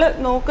ഇപ്പൊ ഞങ്ങള്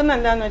നോക്കുന്ന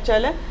എന്താന്ന്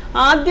വെച്ചാല്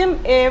ആദ്യം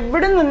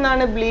എവിടെ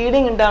നിന്നാണ്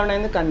ബ്ലീഡിങ്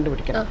ഉണ്ടാവണമെന്ന്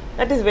കണ്ടുപിടിക്കണം.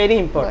 That is very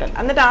important.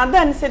 എന്നിട്ട്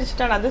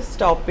അതനുസരിച്ചിട്ടാണ് അത്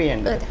സ്റ്റോപ്പ്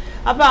ചെയ്യേണ്ടത്.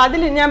 അപ്പൊ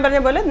അതിൽ ഞാൻ പറഞ്ഞ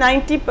പോലെ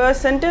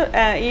 90%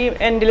 ഈ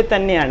എൻഡിൽ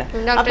തന്നെയാണ്.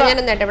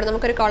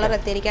 നമുക്കൊരു കോളർ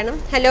എത്തിയിരിക്കണം.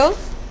 Hello,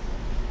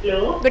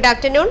 good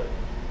afternoon.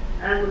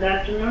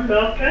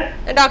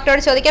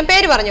 ഡോക്ടറോട് ചോദിക്കാൻ,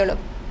 പേര് പറഞ്ഞോളൂ.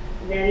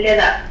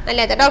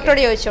 അല്ലേ,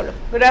 ഡോക്ടറോട് ചോദിച്ചോളൂ.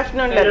 Good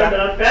afternoon Latha.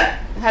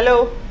 ഹലോ,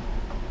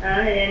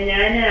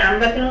 ഞാൻ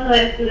 53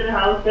 വയസ്സുള്ള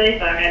ഹൗസ്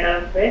വൈഫ് ആണ്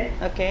ഡോക്ടർ.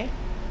 ഓക്കെ,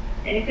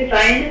 എനിക്ക്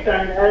സൈനസ്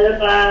ഉണ്ട്. അത്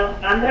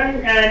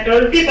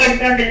 12th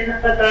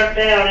പഠിച്ചോണ്ടിരുന്നപ്പോ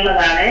തൊട്ടേ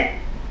ഉള്ളതാണ്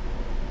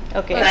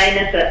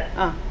സൈനസ്.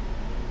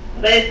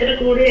 അപ്പൊ ഇത്തിരി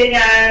കൂടി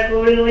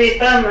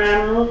ഇപ്പൊ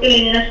മൂക്കിൽ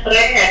ഇങ്ങനെ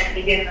സ്പ്രേ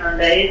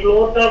അടിക്കുന്നുണ്ട്, ഈ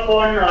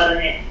ഗ്ലൂട്ടോകോൺ എന്ന്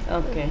പറഞ്ഞ്.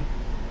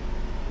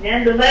 ഞാൻ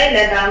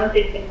ദുബായിലാണ്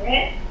താമസിക്കുന്നത്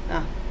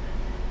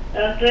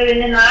ഡോക്ടർ.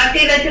 പിന്നെ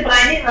നാട്ടിൽ വെച്ച്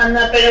പനി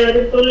വന്നപ്പോഴും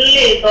ഒരു തുള്ളി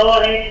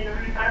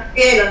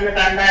കത്തിയിലൊന്ന്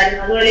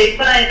കണ്ടായിരുന്നു. അതുപോലെ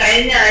ഇപ്പൊ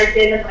കഴിഞ്ഞ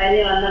ആഴ്ചയിൽ പനി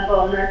വന്നപ്പോ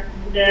ഒന്ന്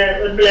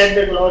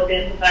ബ്ലഡ് ക്ലോട്ട്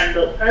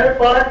കണ്ടു. അത്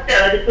കുറച്ച്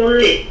ഒരു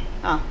തുള്ളി.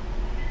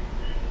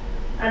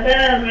 അത്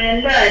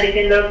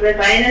എന്തായിരിക്കും ഡോക്ടർ,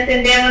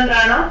 സൈനസിന്റെ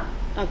കൊണ്ടാണോ?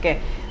 ഓക്കെ,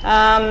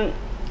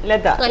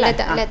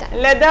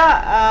 ലത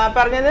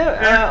പറഞ്ഞത്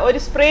ഒരു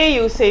സ്പ്രേ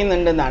യൂസ്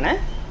ചെയ്യുന്നുണ്ടെന്നാണ്.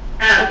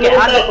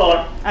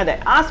 അതെ,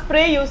 ആ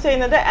സ്പ്രേ യൂസ്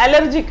ചെയ്യുന്നത്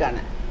അലർജിക്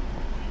ആണ്.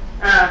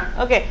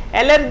 ഓക്കെ,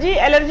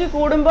 അലർജി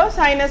കൂടുമ്പോ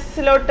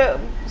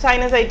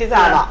സൈനസൈറ്റിസ്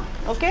ആവാം.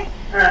 ഓക്കെ,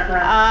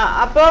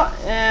 അപ്പോ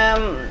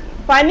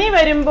പനി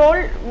വരുമ്പോൾ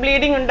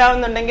ബ്ലീഡിങ്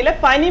ഉണ്ടാവുന്നുണ്ടെങ്കിൽ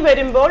പനി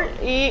വരുമ്പോൾ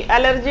ഈ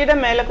അലർജിയുടെ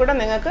മേലെ കൂടെ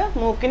നിങ്ങൾക്ക്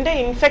മൂക്കിന്റെ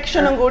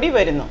ഇൻഫെക്ഷനും കൂടി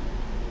വരുന്നു.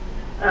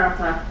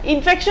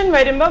 ഇൻഫെക്ഷൻ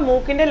വരുമ്പോൾ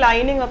മൂക്കിന്റെ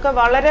ലൈനിങ് ഒക്കെ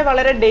വളരെ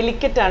വളരെ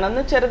ഡെലിക്കറ്റ് ആണ്.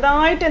 ഒന്ന്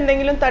ചെറുതായിട്ട്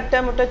എന്തെങ്കിലും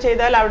മുട്ട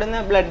ചെയ്താൽ അവിടുന്ന്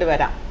ബ്ലഡ്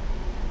വരാം.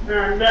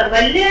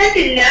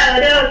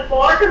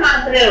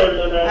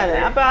 അതെ,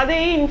 അപ്പൊ അത്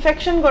ഈ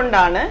ഇൻഫെക്ഷൻ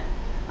കൊണ്ടാണ്.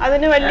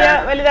 അതിന്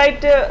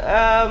വലുതായിട്ട്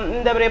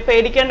എന്താ പറയാ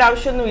പേടിക്കേണ്ട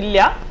ആവശ്യമൊന്നും ഇല്ല.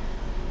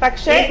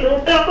 പക്ഷേ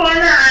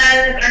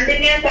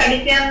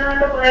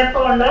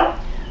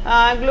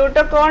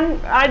ഗ്ലൂട്ടോകോൺ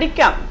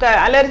അടിക്കാം,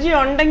 അലർജി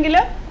ഉണ്ടെങ്കിൽ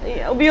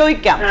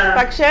ഉപയോഗിക്കാം.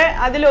 പക്ഷെ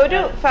അതിലൊരു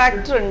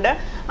ഫാക്ടർ ഉണ്ട്,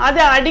 അത്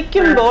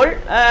അടിക്കുമ്പോൾ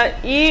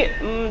ഈ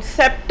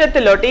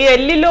സെപ്റ്റത്തിലോട്ട് ഈ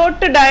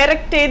എല്ലിലോട്ട്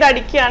ഡയറക്റ്റ് ചെയ്ത്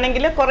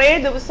അടിക്കുകയാണെങ്കിൽ കുറേ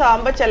ദിവസം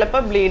ആകുമ്പോൾ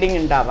ചിലപ്പോൾ ബ്ലീഡിങ്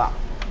ഉണ്ടാവാം.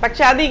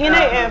 പക്ഷെ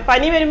അതിങ്ങനെ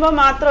പനി വരുമ്പോൾ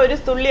മാത്രം ഒരു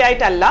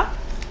തുള്ളിയായിട്ടല്ല,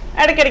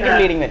 ഇടയ്ക്കിടയ്ക്ക്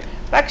ബ്ലീഡിങ് വരും.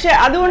 പക്ഷെ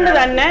അതുകൊണ്ട്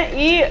തന്നെ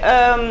ഈ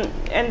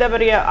എന്താ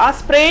പറയുക, ആ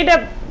സ്പ്രേയുടെ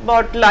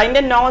ബോട്ടിൽ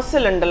അതിന്റെ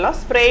നോസിൽ ഉണ്ടല്ലോ,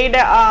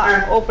 സ്പ്രേയുടെ ആ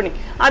ഓപ്പണിങ്,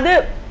 അത്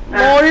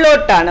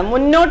മുകളിലോട്ടാണ്.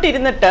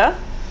 മുന്നോട്ടിരുന്നിട്ട്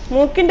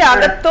മൂക്കിന്റെ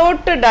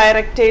അകത്തോട്ട്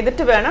ഡയറക്റ്റ്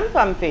ചെയ്തിട്ട് വേണം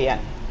പമ്പ് ചെയ്യാൻ.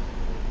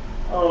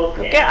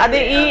 ഓക്കെ, അത്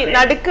ഈ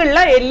നടുക്കുള്ള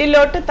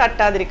എല്ലിലോട്ട്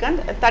തട്ടാതിരിക്കാൻ,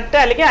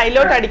 അല്ലെങ്കിൽ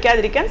അതിലോട്ട്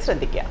അടിക്കാതിരിക്കാൻ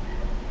ശ്രദ്ധിക്കുക.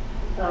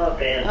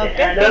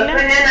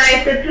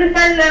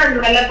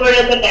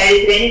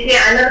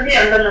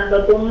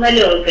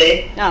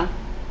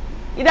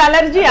 ഇത്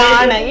അലർജി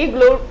ആണ്. ഈ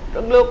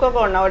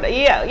ഗ്ലൂക്കോകോൺ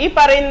ഈ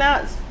പറയുന്ന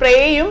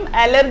സ്പ്രേയും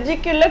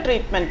അലർജിക്കുള്ള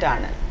ട്രീറ്റ്മെന്റ്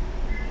ആണ്.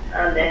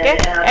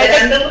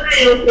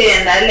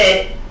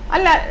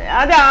 അല്ല,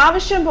 അത്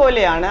ആവശ്യം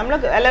പോലെയാണ്. നമ്മൾ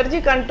അലർജി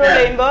കൺട്രോൾ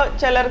ചെയ്യുമ്പോൾ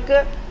ചിലർക്ക്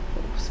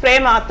സ്പ്രേ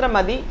മാത്രം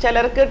മതി,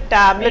 ചിലർക്ക്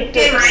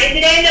ടാബ്ലറ്റ്.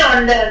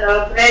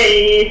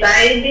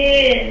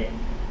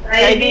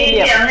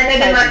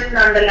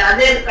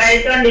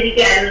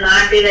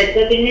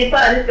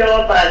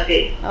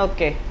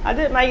 ഓക്കെ,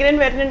 അത് മൈഗ്രെയിൻ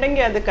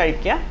വരുന്നുണ്ടെങ്കിൽ അത്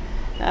കഴിക്കാം.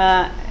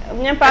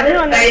 ഞാൻ പറഞ്ഞു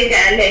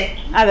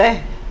അതെ,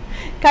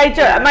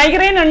 കഴിച്ചോ,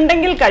 മൈഗ്രെയിൻ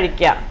ഉണ്ടെങ്കിൽ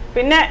കഴിക്കാം.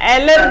 പിന്നെ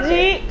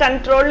അലർജി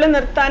കൺട്രോളിൽ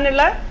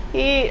നിർത്താനുള്ള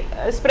ഈ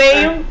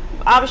സ്പ്രേയും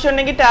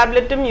ആവശ്യമുണ്ടെങ്കിൽ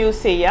ടാബ്ലറ്റും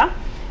യൂസ് ചെയ്യാം.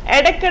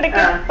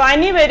 ഇടയ്ക്കിടയ്ക്ക്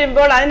പനി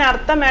വരുമ്പോൾ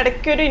അതിനർത്ഥം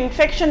ഇടയ്ക്കൊരു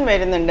ഇൻഫെക്ഷൻ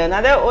വരുന്നുണ്ട്.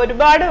 അത്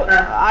ഒരുപാട്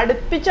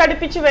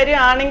അടുപ്പിച്ച്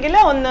വരികയാണെങ്കിൽ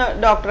ഒന്ന്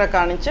ഡോക്ടറെ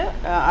കാണിച്ച്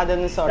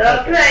അതൊന്ന് സോൾവ്.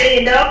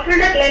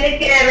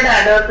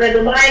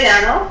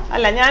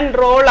 അല്ല, ഞാൻ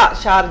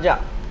ഷാർജ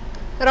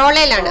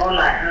റോളയിലാണ്.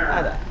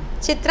 അതെ,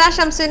 ചിത്ര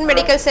ഷംസുദ്ദീൻ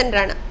മെഡിക്കൽ സെന്റർ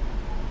ആണ്.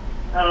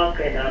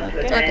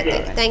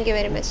 Thank you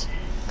very much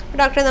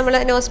doctor. നമ്മൾ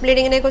നോസ്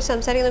ബ്ലീഡിങ്ങിനെ കുറിച്ച്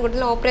സംസാരിക്കുന്ന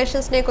കൂടുതൽ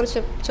ഓപ്പറേഷൻസിനെ കുറിച്ച്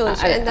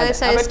ചോദിച്ചു.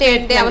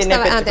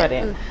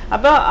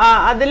 അപ്പൊ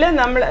അതില്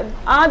നമ്മൾ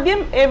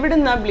ആദ്യം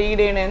എവിടുന്നാ ബ്ലീഡ്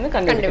ചെയ്യണമെന്ന്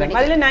കണ്ടുപിടിക്കണം.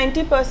 അതിൽ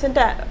 90%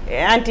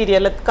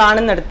 ആന്റീരിയർ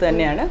കാണുന്നിടത്ത്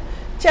തന്നെയാണ്.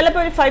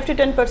 ചിലപ്പോൾ ഒരു 5 to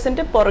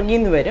 10% പുറകിൽ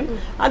നിന്ന് വരും.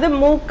 അത്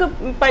മൂക്ക്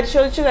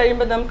പരിശോധിച്ച്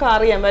കഴിയുമ്പോൾ നമുക്ക്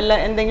അറിയാം വല്ല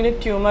എന്തെങ്കിലും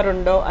ട്യൂമർ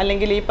ഉണ്ടോ,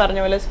 അല്ലെങ്കിൽ ഈ പറഞ്ഞ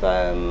പോലെ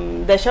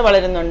ദശ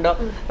വളരുന്നുണ്ടോ,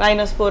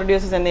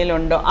 റൈനോസ്പോറിഡിയോസിസ് എന്തെങ്കിലും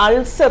ഉണ്ടോ,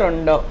 അൾസർ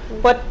ഉണ്ടോ,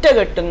 പൊറ്റ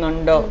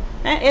കെട്ടുന്നുണ്ടോ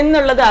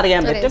എന്നുള്ളത്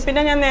അറിയാൻ പറ്റും.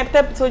 പിന്നെ ഞാൻ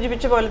നേരത്തെ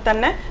സൂചിപ്പിച്ച പോലെ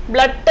തന്നെ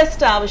ബ്ലഡ്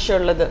ടെസ്റ്റ്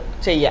ആവശ്യമുള്ളത്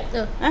ചെയ്യാം,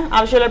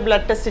 ആവശ്യമുള്ള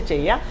ബ്ലഡ് ടെസ്റ്റ്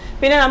ചെയ്യാം.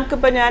 പിന്നെ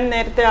നമുക്കിപ്പോൾ ഞാൻ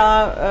നേരത്തെ ആ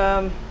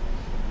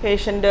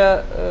പേഷ്യന്റ്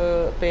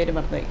പേര്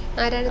മറന്നുപോയി,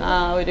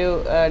 ഒരു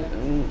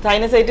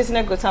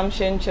സൈനസൈറ്റിസിനെ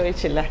സംശയം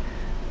ചോദിച്ചില്ല,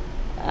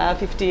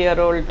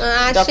 50-year-old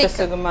ഡോക്ടർ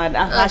സുകുമാർ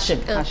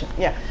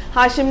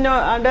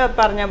ഹാഷിമിനോട്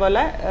പറഞ്ഞ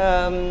പോലെ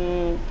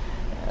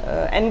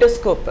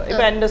എൻഡോസ്കോപ്പ്.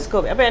 ഇപ്പൊ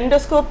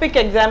എൻഡോസ്കോപ്പിക്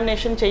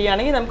എക്സാമിനേഷൻ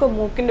ചെയ്യുകയാണെങ്കിൽ നമുക്ക്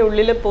മൂക്കിന്റെ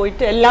ഉള്ളിൽ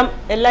പോയിട്ട് എല്ലാ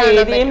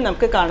ഏരിയയും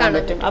നമുക്ക് കാണാൻ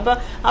പറ്റും. അപ്പൊ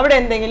അവിടെ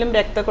എന്തെങ്കിലും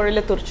രക്തക്കുഴൽ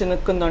തുറച്ചു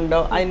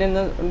നിൽക്കുന്നുണ്ടോ,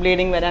 അതിനൊന്ന്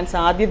ബ്ലീഡിങ് വരാൻ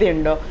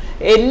സാധ്യതയുണ്ടോ,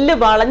 എല്ല്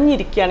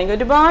വളഞ്ഞിരിക്കുകയാണെങ്കിൽ,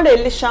 ഒരുപാട്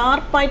എല്ല്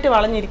ഷാർപ്പായിട്ട്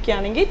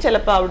വളഞ്ഞിരിക്കുകയാണെങ്കിൽ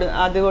ചിലപ്പോൾ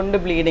അതുകൊണ്ട്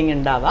ബ്ലീഡിങ്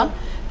ഉണ്ടാവാം.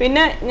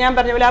 പിന്നെ ഞാൻ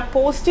പറഞ്ഞ പോലെ ആ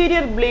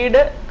പോസ്റ്റീരിയർ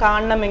ബ്ലീഡ്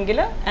കാണണമെങ്കിൽ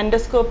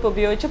എൻഡോസ്കോപ്പ്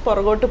ഉപയോഗിച്ച്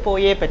പുറകോട്ട്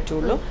പോയേ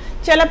പറ്റുള്ളൂ.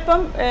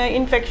 ചിലപ്പം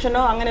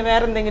ഇൻഫെക്ഷനോ അങ്ങനെ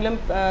വേറെ എന്തെങ്കിലും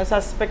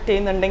സസ്പെക്ട്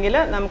ചെയ്യുന്നുണ്ടെങ്കിൽ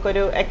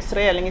നമുക്കൊരു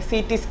എക്സ്റേ അല്ലെങ്കിൽ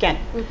CT സ്കാൻ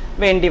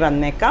വേണ്ടി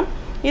വന്നേക്കാം.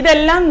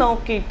 ഇതെല്ലാം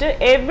നോക്കിയിട്ട്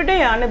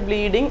എവിടെയാണ്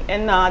ബ്ലീഡിങ്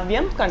എന്ന്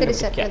ആദ്യം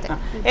കണ്ടുപിടിക്കുക.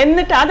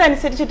 എന്നിട്ട്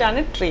അതനുസരിച്ചിട്ടാണ്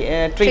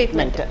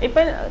ട്രീറ്റ്മെന്റ്.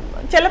 ഇപ്പൊ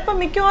ചിലപ്പോൾ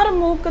മിക്കവാറും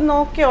മൂക്ക്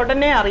നോക്കി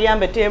ഉടനെ അറിയാൻ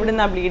പറ്റും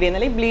എവിടുന്നാ ബ്ലീഡ് ചെയ്യുന്നത്,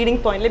 അല്ലെങ്കിൽ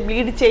ബ്ലീഡിങ് പോയിന്റിൽ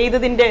ബ്ലീഡ്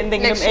ചെയ്തതിന്റെ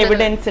എന്തെങ്കിലും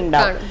എവിഡൻസ്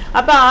ഉണ്ടാവും.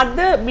 അപ്പൊ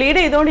അത് ബ്ലീഡ്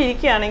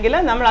ചെയ്തുകൊണ്ടിരിക്കുകയാണെങ്കിൽ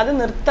നമ്മൾ അത്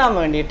നിർത്താൻ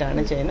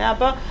വേണ്ടിയിട്ടാണ് ചെയ്യുന്നത്.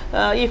 അപ്പൊ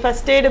ഈ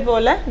ഫസ്റ്റ് എയ്ഡ്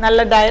പോലെ നല്ല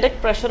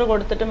ഡയറക്റ്റ് പ്രഷർ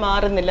കൊടുത്തിട്ട്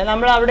മാറുന്നില്ല,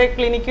 നമ്മൾ അവിടെ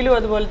ക്ലിനിക്കിലും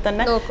അതുപോലെ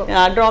തന്നെ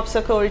ഡ്രോപ്സ്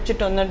ഒക്കെ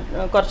ഒഴിച്ചിട്ടൊന്ന്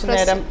കുറച്ചു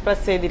നേരം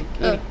പ്രസ്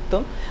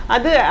ചെയ്തിരിക്കും.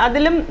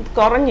 അതിലും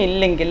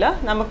കുറഞ്ഞില്ലെങ്കിൽ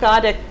നമുക്ക്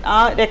ആ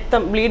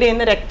രക്തം ബ്ലീഡ്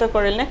ചെയ്യുന്ന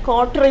രക്തക്കുഴലിനെ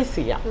കോട്ടറൈസ്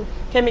ചെയ്യാം,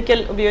 കെമിക്കൽ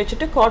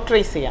ഉപയോഗിച്ചിട്ട്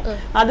കോട്ടറൈസ് ചെയ്യാം.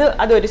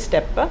 അതൊരു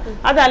സ്റ്റെപ്പ്.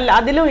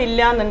 അതിലും ഇല്ല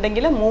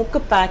എന്നുണ്ടെങ്കിൽ മൂക്ക്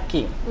പാക്ക്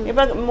ചെയ്യും.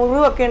 ഇപ്പൊ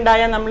മുറിവൊക്കെ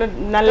ഉണ്ടായാൽ നമ്മൾ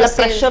നല്ല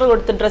പ്രഷർ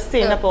കൊടുത്ത് ഡ്രസ്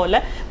ചെയ്യുന്ന പോലെ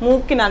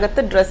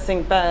മൂക്കിനകത്ത്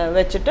ഡ്രസ്സിങ്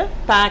വെച്ചിട്ട്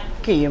പാക്ക്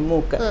ചെയ്യും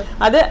മൂക്ക്.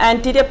 അത്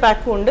ആന്റീരിയർ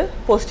പാക്കും ഉണ്ട്,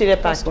 പോസ്റ്റീരിയർ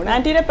പാക്കും ഉണ്ട്.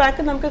 ആന്റീരിയർ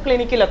പാക്ക് നമുക്ക്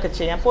ക്ലിനിക്കിലൊക്കെ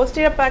ചെയ്യാം,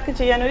 പോസ്റ്റീരിയർ പാക്ക്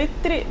ചെയ്യാൻ ഒരു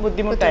ഇത്തിരി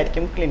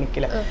ബുദ്ധിമുട്ടായിരിക്കും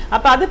ക്ലിനിക്കിൽ.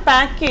 അപ്പൊ അത്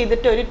പാക്ക്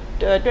ചെയ്തിട്ട് ഒരു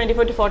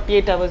 24 to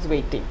 48 hours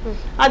വെയിറ്റ് ചെയ്യും.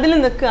 അതിൽ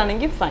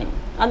നിൽക്കുകയാണെങ്കിൽ ഫൈൻ.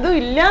 അതും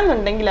ഇല്ല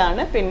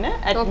എന്നുണ്ടെങ്കിലാണ് പിന്നെ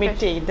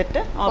അഡ്മിറ്റ്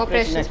ചെയ്തിട്ട്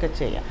ഓപ്പറേഷൻ ഒക്കെ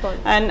ചെയ്യാം.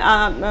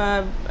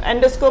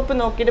 എൻഡോസ്കോപ്പ്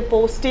നോക്കിയിട്ട്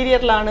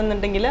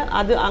പോസ്റ്റീരിയറിലാണെന്നുണ്ടെങ്കിൽ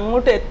അത്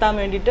അങ്ങോട്ട് എത്താൻ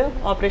വേണ്ടിയിട്ട്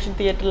ഓപ്പറേഷൻ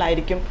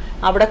തിയേറ്ററിലായിരിക്കും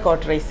അവിടെ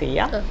കോട്ടറൈസ്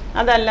ചെയ്യാം.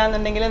 അതല്ല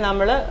എന്നുണ്ടെങ്കിൽ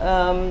നമ്മൾ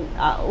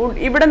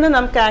ഇവിടെ നിന്ന്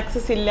നമുക്ക്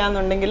ആക്സസ് ഇല്ല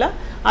എന്നുണ്ടെങ്കിൽ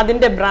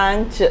അതിൻ്റെ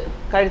ബ്രാഞ്ച്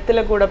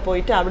കഴുത്തിലെ കൂടെ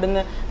പോയിട്ട്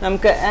അവിടുന്ന്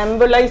നമുക്ക്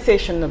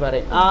എംബുലൈസേഷൻ എന്ന്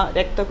പറയും, ആ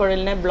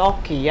രക്തക്കുഴലിനെ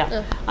ബ്ലോക്ക്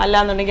ചെയ്യുക.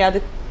 അല്ലാന്നുണ്ടെങ്കിൽ അത്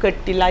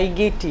കെട്ടി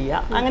ലൈഗേറ്റ് ചെയ്യുക.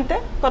 അങ്ങനത്തെ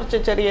കുറച്ച്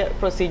ചെറിയ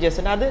പ്രൊസീജിയേഴ്സ്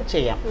ഉണ്ട്, അത്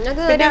ചെയ്യാം.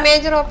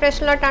 മേജർ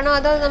ഓപ്പറേഷനിലോട്ടാണോ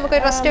അതോ നമുക്ക്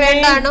റെസ്റ്റ്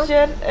വേണ്ടാണോ?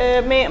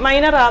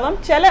 മൈനർ ആവാം,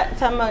 ചില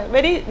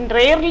വെരി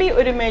റെയർലി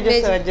ഒരു മേജർ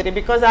സർജറി,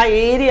 ബിക്കോസ് ആ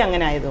ഏരിയ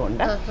അങ്ങനെ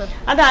ആയതുകൊണ്ട്.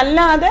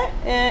 അതല്ലാതെ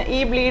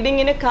ഈ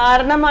ബ്ലീഡിങ്ങിന്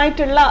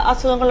കാരണമായിട്ടുള്ള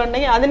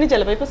അസുഖങ്ങളുണ്ടെങ്കിൽ അതിന്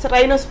ചിലപ്പോൾ ഇപ്പൊ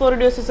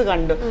റൈനോസ്പോറിഡിയോസിസ്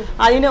കണ്ടു,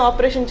 അതിന്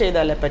ഓപ്പറേഷൻ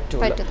ചെയ്താലേ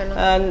പറ്റുള്ളൂ.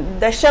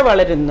 ദശ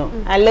വളരുന്നു,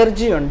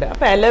 അലർജി ഉണ്ട്,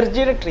 അപ്പൊ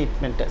അലർജിയുടെ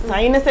ട്രീറ്റ്മെന്റ്.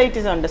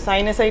 സൈനസൈറ്റിസ് ഉണ്ട്,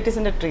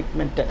 സൈനസൈറ്റിസിന്റെ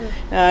ട്രീറ്റ്മെന്റ്.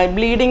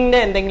 ബ്ലീഡിങ്ങിന്റെ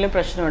എന്തെങ്കിലും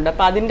പ്രശ്നമുണ്ട്,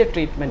 അപ്പൊ അതിന്റെ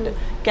ട്രീറ്റ്മെന്റ്.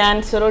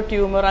 ക്യാൻസറോ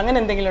ട്യൂമറോ അങ്ങനെ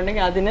എന്തെങ്കിലും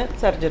ഉണ്ടെങ്കിൽ അതിന്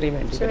സർജറി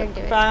വേണ്ടി വരും.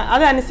 അപ്പൊ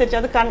അതനുസരിച്ച്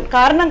അത്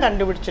കാരണം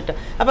കണ്ടുപിടിച്ചിട്ട്,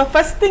 അപ്പൊ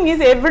ഫസ്റ്റ് തിങ്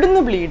ഈസ്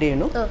എവിടുന്ന് ബ്ലീഡ്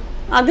ചെയ്യണു,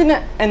 അതിന്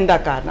എന്താ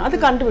കാരണം, അത്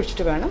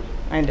കണ്ടുപിടിച്ചിട്ട് വേണം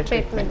അതിന്റെ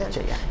ട്രീറ്റ്മെന്റ്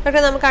ചെയ്യാൻ.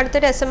 ഡോക്ടർ, നമുക്ക്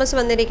അടുത്തൊരു SMS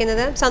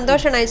വന്നിരിക്കുന്നത്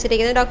സന്തോഷമാണ്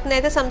അയച്ചിരിക്കുന്നത്. ഡോക്ടർ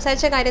നേരത്തെ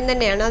സംസാരിച്ച കാര്യം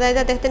തന്നെയാണ്, അതായത്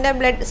അദ്ദേഹത്തിന്റെ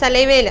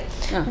സലൈവയില്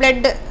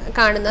ബ്ലഡ്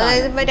കാണുന്നു,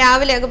 അതായത്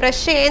രാവിലെ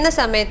ബ്രഷ് ചെയ്യുന്ന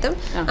സമയത്തും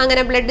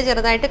അങ്ങനെ ബ്ലഡ്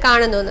ചെറുതായിട്ട്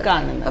കാണുന്നു.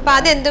 അപ്പൊ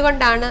അത്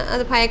എന്തുകൊണ്ടാണ്,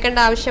 അത് ഭയക്കേണ്ട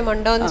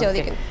ആവശ്യമുണ്ടോ എന്ന്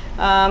ചോദിക്കുന്നു.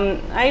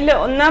 അതിൽ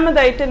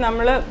ഒന്നാമതായിട്ട്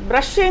നമ്മൾ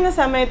ബ്രഷ് ചെയ്യുന്ന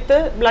സമയത്ത്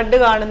ബ്ലഡ്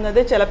കാണുന്നത്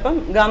ചിലപ്പം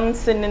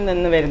ഗംസിൽ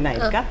നിന്ന്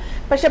വരുന്നതായിരിക്കാം.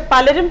 പക്ഷെ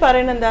പലരും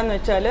പറയുന്നത് എന്താന്ന്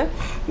വെച്ചാൽ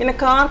ഇങ്ങനെ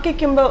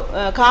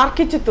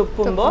കാർക്കിച്ച്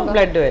തുപ്പുമ്പോൾ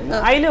ബ്ലഡ് വരുന്നു.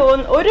 അതിൽ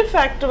ഒരു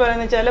ഫാക്ടർ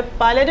പറയുന്നത് വെച്ചാൽ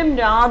പലരും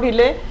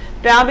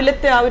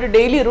രാവിലത്തെ ആ ഒരു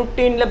ഡെയിലി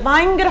റുട്ടീനിൽ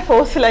ഭയങ്കര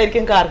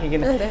ഫോഴ്സിലായിരിക്കും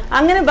കാർക്കിക്കുന്നത്.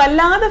 അങ്ങനെ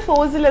വല്ലാതെ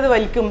ഫോഴ്സിൽ അത്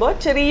വലിക്കുമ്പോൾ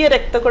ചെറിയ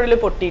രക്തക്കുഴൽ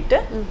പൊട്ടിയിട്ട്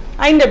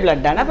അതിന്റെ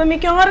ബ്ലഡാണ്. അപ്പൊ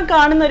മിക്കവാറും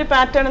കാണുന്ന ഒരു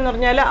പാറ്റേൺ എന്ന്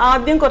പറഞ്ഞാൽ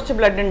ആദ്യം കുറച്ച്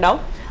ബ്ലഡ്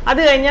ഉണ്ടാവും, അത്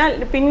കഴിഞ്ഞാൽ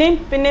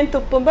പിന്നെയും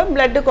തുപ്പുമ്പോൾ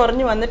ബ്ലഡ്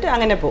കുറഞ്ഞു വന്നിട്ട്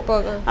അങ്ങനെ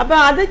പോകും. അപ്പൊ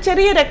അത്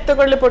ചെറിയ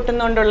രക്തക്കുഴൽ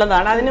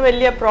പൊട്ടുന്നോണ്ടുള്ളതാണ്, അതിന്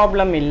വലിയ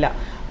പ്രോബ്ലം ഇല്ല.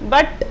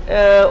 ബട്ട്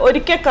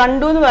ഒരിക്കൽ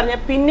കണ്ടു എന്ന് പറഞ്ഞാൽ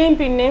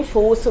പിന്നെയും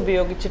ഫോഴ്സ്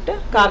ഉപയോഗിച്ചിട്ട്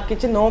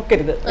കാർക്കിച്ച്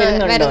നോക്കരുത്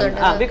വരുന്നുണ്ടോ,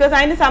 ബിക്കോസ്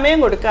അതിന് സമയം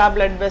കൊടുക്കുക ആ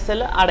ബ്ലഡ് വെസൽ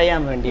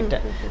അടയാൻ വേണ്ടിയിട്ട്.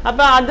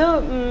 അപ്പൊ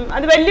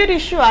അത് വലിയൊരു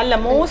ഇഷ്യൂ അല്ല,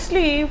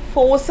 മോസ്റ്റ്ലി ഈ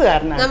ഫോഴ്സ്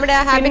കാരണമാണ്.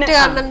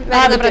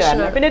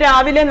 പിന്നെ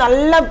രാവിലെ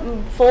നല്ല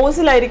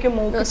ഫോഴ്സിലായിരിക്കും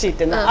മൂക്ക്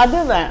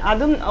ചീറ്റുന്നത്,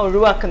 അതും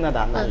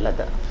ഒഴിവാക്കുന്നതാണ്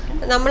നല്ലത്.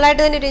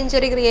 നമ്മളായിട്ട് തന്നെ ഒരു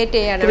ഇഞ്ചുറി ക്രിയേറ്റ്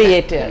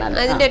ചെയ്യണം,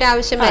 അതിന്റെ ഒരു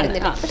ആവശ്യം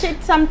വരുന്നില്ല. പക്ഷെ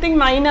ഇറ്റ്സ് സംതിങ്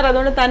മൈനർ,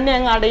 അതുകൊണ്ട് തന്നെ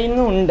അങ്ങ്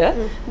അടയുന്നുണ്ട്.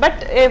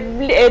 ബട്ട്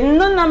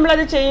എന്നും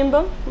നമ്മളത്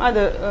ചെയ്യുമ്പം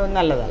അത്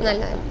നല്ലതാണ്.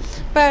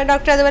 ഇപ്പൊ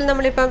ഡോക്ടർ, അതുപോലെ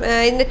നമ്മളിപ്പം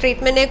ഇതിന്റെ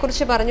ട്രീറ്റ്മെന്റിനെ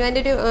കുറിച്ച് പറഞ്ഞു,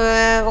 അതിന്റെ ഒരു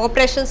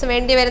ഓപ്പറേഷൻസ്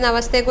വേണ്ടി വരുന്ന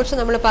അവസ്ഥയെ കുറിച്ച്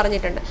നമ്മൾ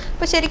പറഞ്ഞിട്ടുണ്ട്.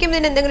 അപ്പൊ ശരിക്കും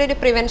ഇതിന് എന്തെങ്കിലും ഒരു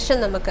പ്രിവെൻഷൻ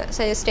നമുക്ക്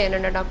സജസ്റ്റ്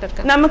ചെയ്യാനുണ്ടോ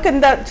ഡോക്ടർക്ക്? നമുക്ക്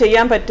എന്താ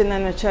ചെയ്യാൻ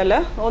പറ്റുന്നതെന്ന് വെച്ചാൽ,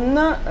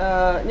 ഒന്ന്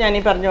ഞാൻ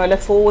ഈ പറഞ്ഞ പോലെ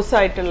ഫോഴ്സ്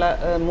ആയിട്ടുള്ള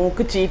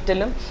മൂക്ക്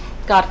ചീറ്റലും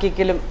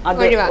കാർക്കിക്കലും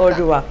അത്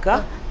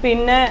ഒഴിവാക്കുക.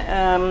 പിന്നെ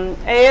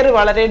എയർ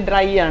വളരെ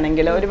ഡ്രൈ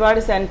ആണെങ്കിൽ, ഒരുപാട്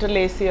സെൻട്രൽ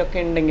AC ഒക്കെ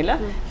ഉണ്ടെങ്കിൽ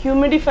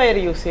ഹ്യൂമിഡിഫയർ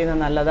യൂസ് ചെയ്യുന്നത്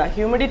നല്ലതാണ്.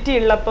 ഹ്യൂമിഡിറ്റി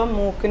ഉള്ളപ്പം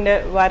മൂക്കിന്റെ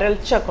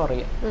വരൾച്ച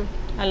കുറയും,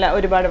 അല്ല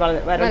ഒരുപാട്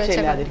വരൾച്ച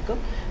ഇല്ലാതിരിക്കും.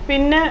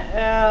 പിന്നെ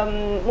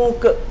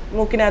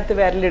മൂക്കിനകത്ത്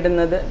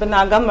വിരലിടുന്നത്, ഇപ്പം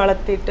നഖം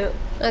വളർത്തിയിട്ട്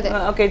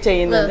ഒക്കെ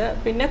ചെയ്യുന്നത്.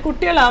 പിന്നെ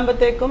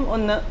കുട്ടികളാകുമ്പോഴത്തേക്കും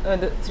ഒന്ന്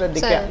ഇത്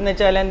ശ്രദ്ധിക്കുക എന്ന്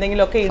വെച്ചാൽ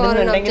എന്തെങ്കിലുമൊക്കെ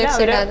ഇടുന്നുണ്ടെങ്കിൽ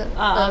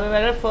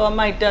അവരെ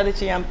ഫേമായിട്ട് അത്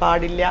ചെയ്യാൻ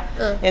പാടില്ല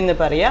എന്ന്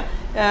പറയാ.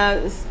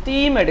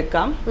 സ്റ്റീം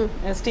എടുക്കാം.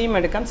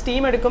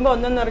 സ്റ്റീം എടുക്കുമ്പോൾ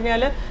ഒന്നെന്ന്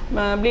പറഞ്ഞാൽ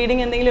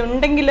ബ്ലീഡിങ് എന്തെങ്കിലും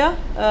ഉണ്ടെങ്കിൽ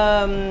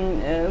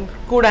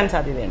കൂടാൻ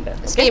സാധ്യതയുണ്ട്.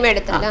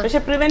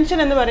 പക്ഷെ പ്രിവെൻഷൻ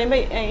എന്ന്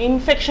പറയുമ്പോൾ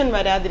ഇൻഫെക്ഷൻ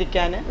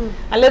വരാതിരിക്കാൻ,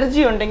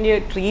 അലർജി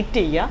ഉണ്ടെങ്കിൽ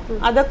ട്രീറ്റ് ചെയ്യുക,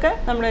 അതൊക്കെ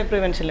നമ്മുടെ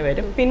പ്രിവെൻഷനിൽ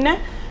വരും. പിന്നെ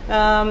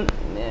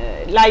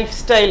ലൈഫ്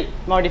സ്റ്റൈൽ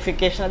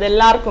മോഡിഫിക്കേഷൻ, അത്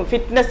എല്ലാവർക്കും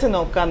ഫിറ്റ്നസ്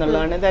നോക്കുക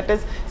എന്നുള്ളതാണ്. That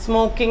is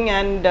smoking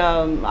and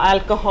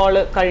alcohol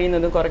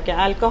കഴിയുന്നത് കുറയ്ക്കുക.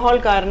 ആൽക്കഹോൾ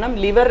കാരണം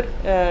ലിവർ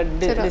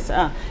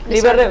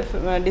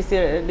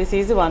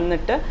ഡിസീസ്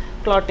വന്നിട്ട്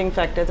ക്ലോട്ടിംഗ്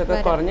ഫാക്ടേഴ്സ് ഒക്കെ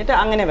കുറഞ്ഞിട്ട്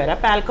അങ്ങനെ വരാം.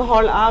 അപ്പം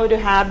ആൽക്കഹോൾ ആ ഒരു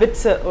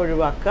ഹാബിറ്റ്സ്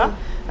ഒഴിവാക്കുക.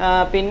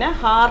 പിന്നെ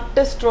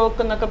ഹാർട്ട് സ്ട്രോക്ക്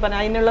എന്നൊക്കെ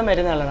പറഞ്ഞാൽ അതിനുള്ള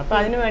മരുന്നുകളാണ്. അപ്പൊ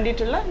അതിന്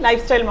വേണ്ടിയിട്ടുള്ള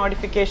ലൈഫ് സ്റ്റൈൽ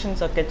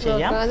മോഡിഫിക്കേഷൻസ് ഒക്കെ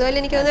ചെയ്യാം. അതുപോലെ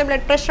എനിക്ക്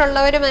ബ്ലഡ് പ്രഷർ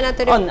ഉള്ളവരും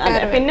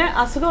പിന്നെ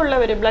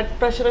അസുഖമുള്ളവർ, ബ്ലഡ്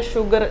പ്രഷർ,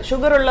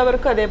 ഷുഗർ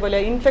ഉള്ളവർക്കും അതേപോലെ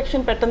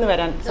ഇൻഫെക്ഷൻ പെട്ടെന്ന്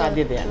വരാൻ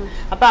സാധ്യതയാണ്.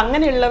 അപ്പൊ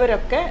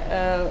അങ്ങനെയുള്ളവരൊക്കെ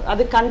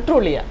അത്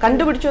കൺട്രോൾ ചെയ്യുക.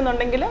 കണ്ടുപിടിച്ചു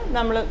എന്നുണ്ടെങ്കിൽ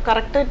നമ്മൾ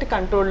കറക്റ്റായിട്ട്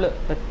കൺട്രോളിൽ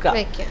വെക്കുക.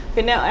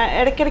 പിന്നെ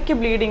ഇടയ്ക്കിടയ്ക്ക്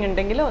ബ്ലീഡിങ്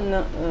ഉണ്ടെങ്കിൽ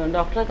ഒന്ന്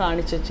ഡോക്ടറെ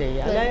കാണിച്ച്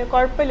ചെയ്യുക. അതായത്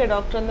കുഴപ്പമില്ല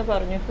ഡോക്ടർ എന്ന്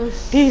പറഞ്ഞു,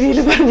 ടി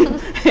വിയിൽ പറഞ്ഞു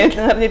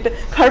എന്ന് പറഞ്ഞിട്ട്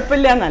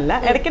കുഴപ്പമില്ല എന്നല്ല.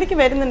 ഇടയ്ക്കിടയ്ക്ക്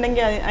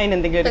വരുന്നുണ്ടെങ്കിൽ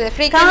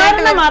അതിനെന്തെങ്കിലും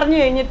കാരണം അറിഞ്ഞു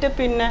കഴിഞ്ഞിട്ട്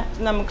പിന്നെ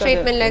നമുക്ക്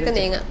ട്രീറ്റ്മെന്റിലേക്ക്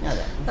നീങ്ങാം.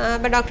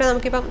 അപ്പൊ ഡോക്ടർ,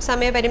 നമുക്കിപ്പം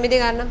സമയപരിമിതി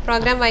കാരണം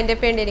പ്രോഗ്രാം വൈൻഡ്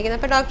അപ്പ് ചെയ്യേണ്ടിയിരിക്കുന്നത്.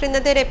 അപ്പൊ ഡോക്ടർ,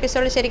 ഇന്നത്തെ ഒരു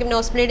എപ്പിസോഡ് ശരിക്കും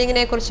നോസ്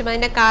ബ്ലീഡിങ്ങിനെ കുറിച്ചും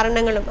അതിന്റെ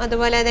കാരണങ്ങളും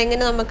അതുപോലെ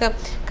അതെങ്ങനെ നമുക്ക്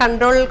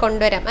കൺട്രോളിൽ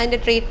കൊണ്ടുവരാം, അതിന്റെ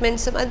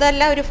ട്രീറ്റ്മെന്റ്സും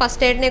അതല്ല ഒരു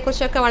ഫസ്റ്റ് എയ്ഡിനെ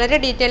കുറിച്ചൊക്കെ വളരെ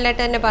ഡീറ്റെയിൽഡ്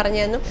ആയിട്ട് തന്നെ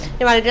പറഞ്ഞു തന്നു.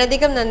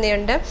 വളരെയധികം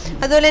നന്ദിയുണ്ട്.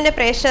 അതുപോലെ തന്നെ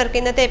പ്രേക്ഷകർക്ക്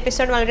ഇന്നത്തെ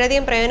എപ്പിസോഡ്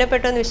വളരെയധികം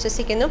പ്രയോജനപ്പെട്ടു എന്ന്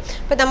വിശ്വസിക്കുന്നു.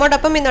 അപ്പോൾ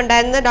നമ്മോടൊപ്പം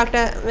ഇന്നുണ്ടായിരുന്നത്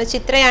ഡോക്ടർ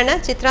ചിത്രയാണ്.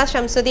 ചിത്ര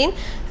ഷംസുദ്ദീൻ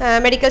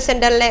മെഡിക്കൽ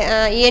സെന്ററിലെ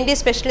ENT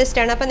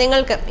സ്പെഷ്യലിസ്റ്റാണ്. അപ്പോൾ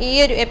നിങ്ങൾക്ക് ഈ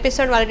ഒരു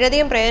എപ്പിസോഡ്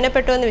വളരെയധികം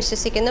പ്രയോജനപ്പെട്ടു എന്ന്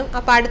വിശ്വസിക്കുന്നു.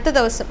 അപ്പോൾ അടുത്ത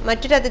ദിവസം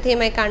മറ്റൊരു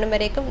അതിഥിയുമായി കാണും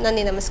വരേക്കും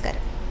നന്ദി,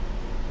 നമസ്കാരം.